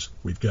 That is,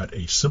 we've got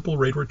a simple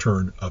rate of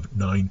return of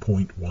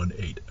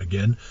 9.18.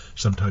 Again,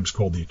 sometimes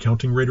called the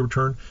accounting rate of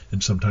return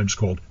and sometimes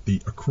called the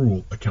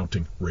accrual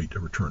accounting rate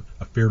of return.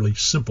 A fairly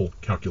simple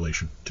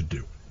calculation to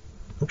do.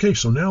 Okay,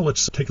 so now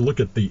let's take a look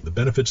at the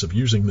benefits of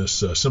using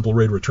this simple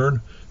rate of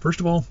return. First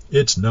of all,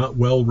 it's not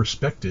well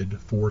respected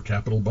for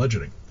capital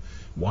budgeting.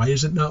 Why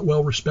is it not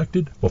well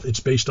respected? Well,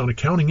 it's based on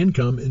accounting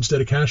income instead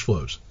of cash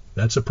flows.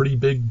 That's a pretty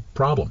big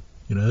problem.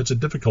 You know, that's a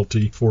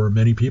difficulty for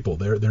many people.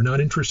 They're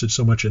not interested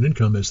so much in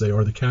income as they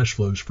are the cash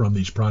flows from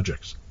these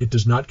projects. It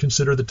does not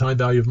consider the time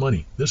value of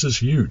money. This is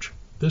huge.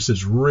 This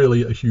is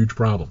really a huge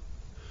problem.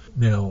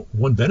 Now,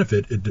 one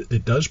benefit,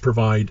 it does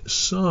provide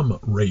some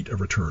rate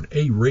of return,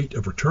 a rate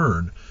of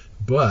return,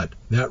 but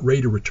that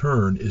rate of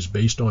return is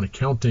based on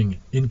accounting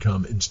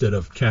income instead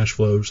of cash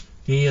flows,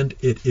 and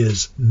it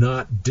is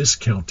not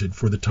discounted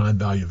for the time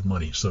value of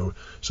money. So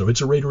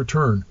it's a rate of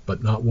return,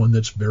 but not one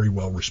that's very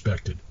well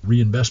respected.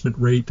 Reinvestment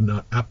rate,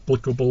 not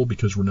applicable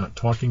because we're not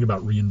talking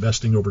about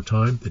reinvesting over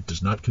time. It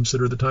does not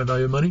consider the time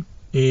value of money.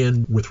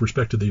 And with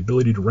respect to the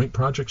ability to rank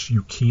projects,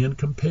 you can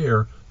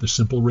compare the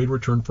simple rate of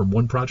return from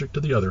one project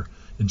to the other.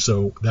 And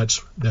so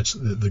that's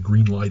the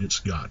green light it's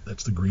got.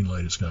 That's the green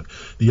light it's got.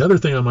 The other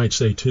thing I might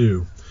say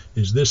too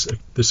is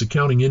this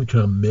accounting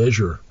income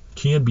measure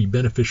can be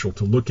beneficial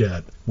to look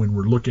at when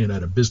we're looking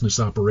at a business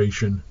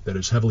operation that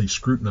is heavily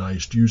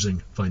scrutinized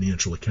using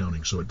financial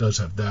accounting. So it does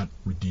have that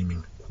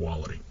redeeming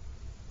quality.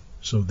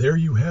 So there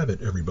you have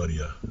it,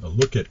 everybody, a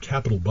look at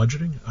capital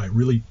budgeting. I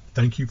really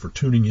thank you for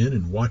tuning in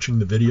and watching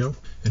the video.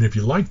 And if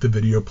you like the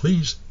video,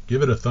 please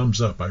give it a thumbs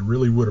up. I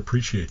really would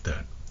appreciate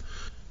that.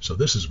 So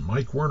this is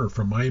Mike Werner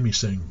from Miami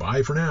saying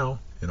bye for now,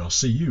 and I'll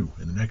see you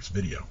in the next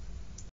video.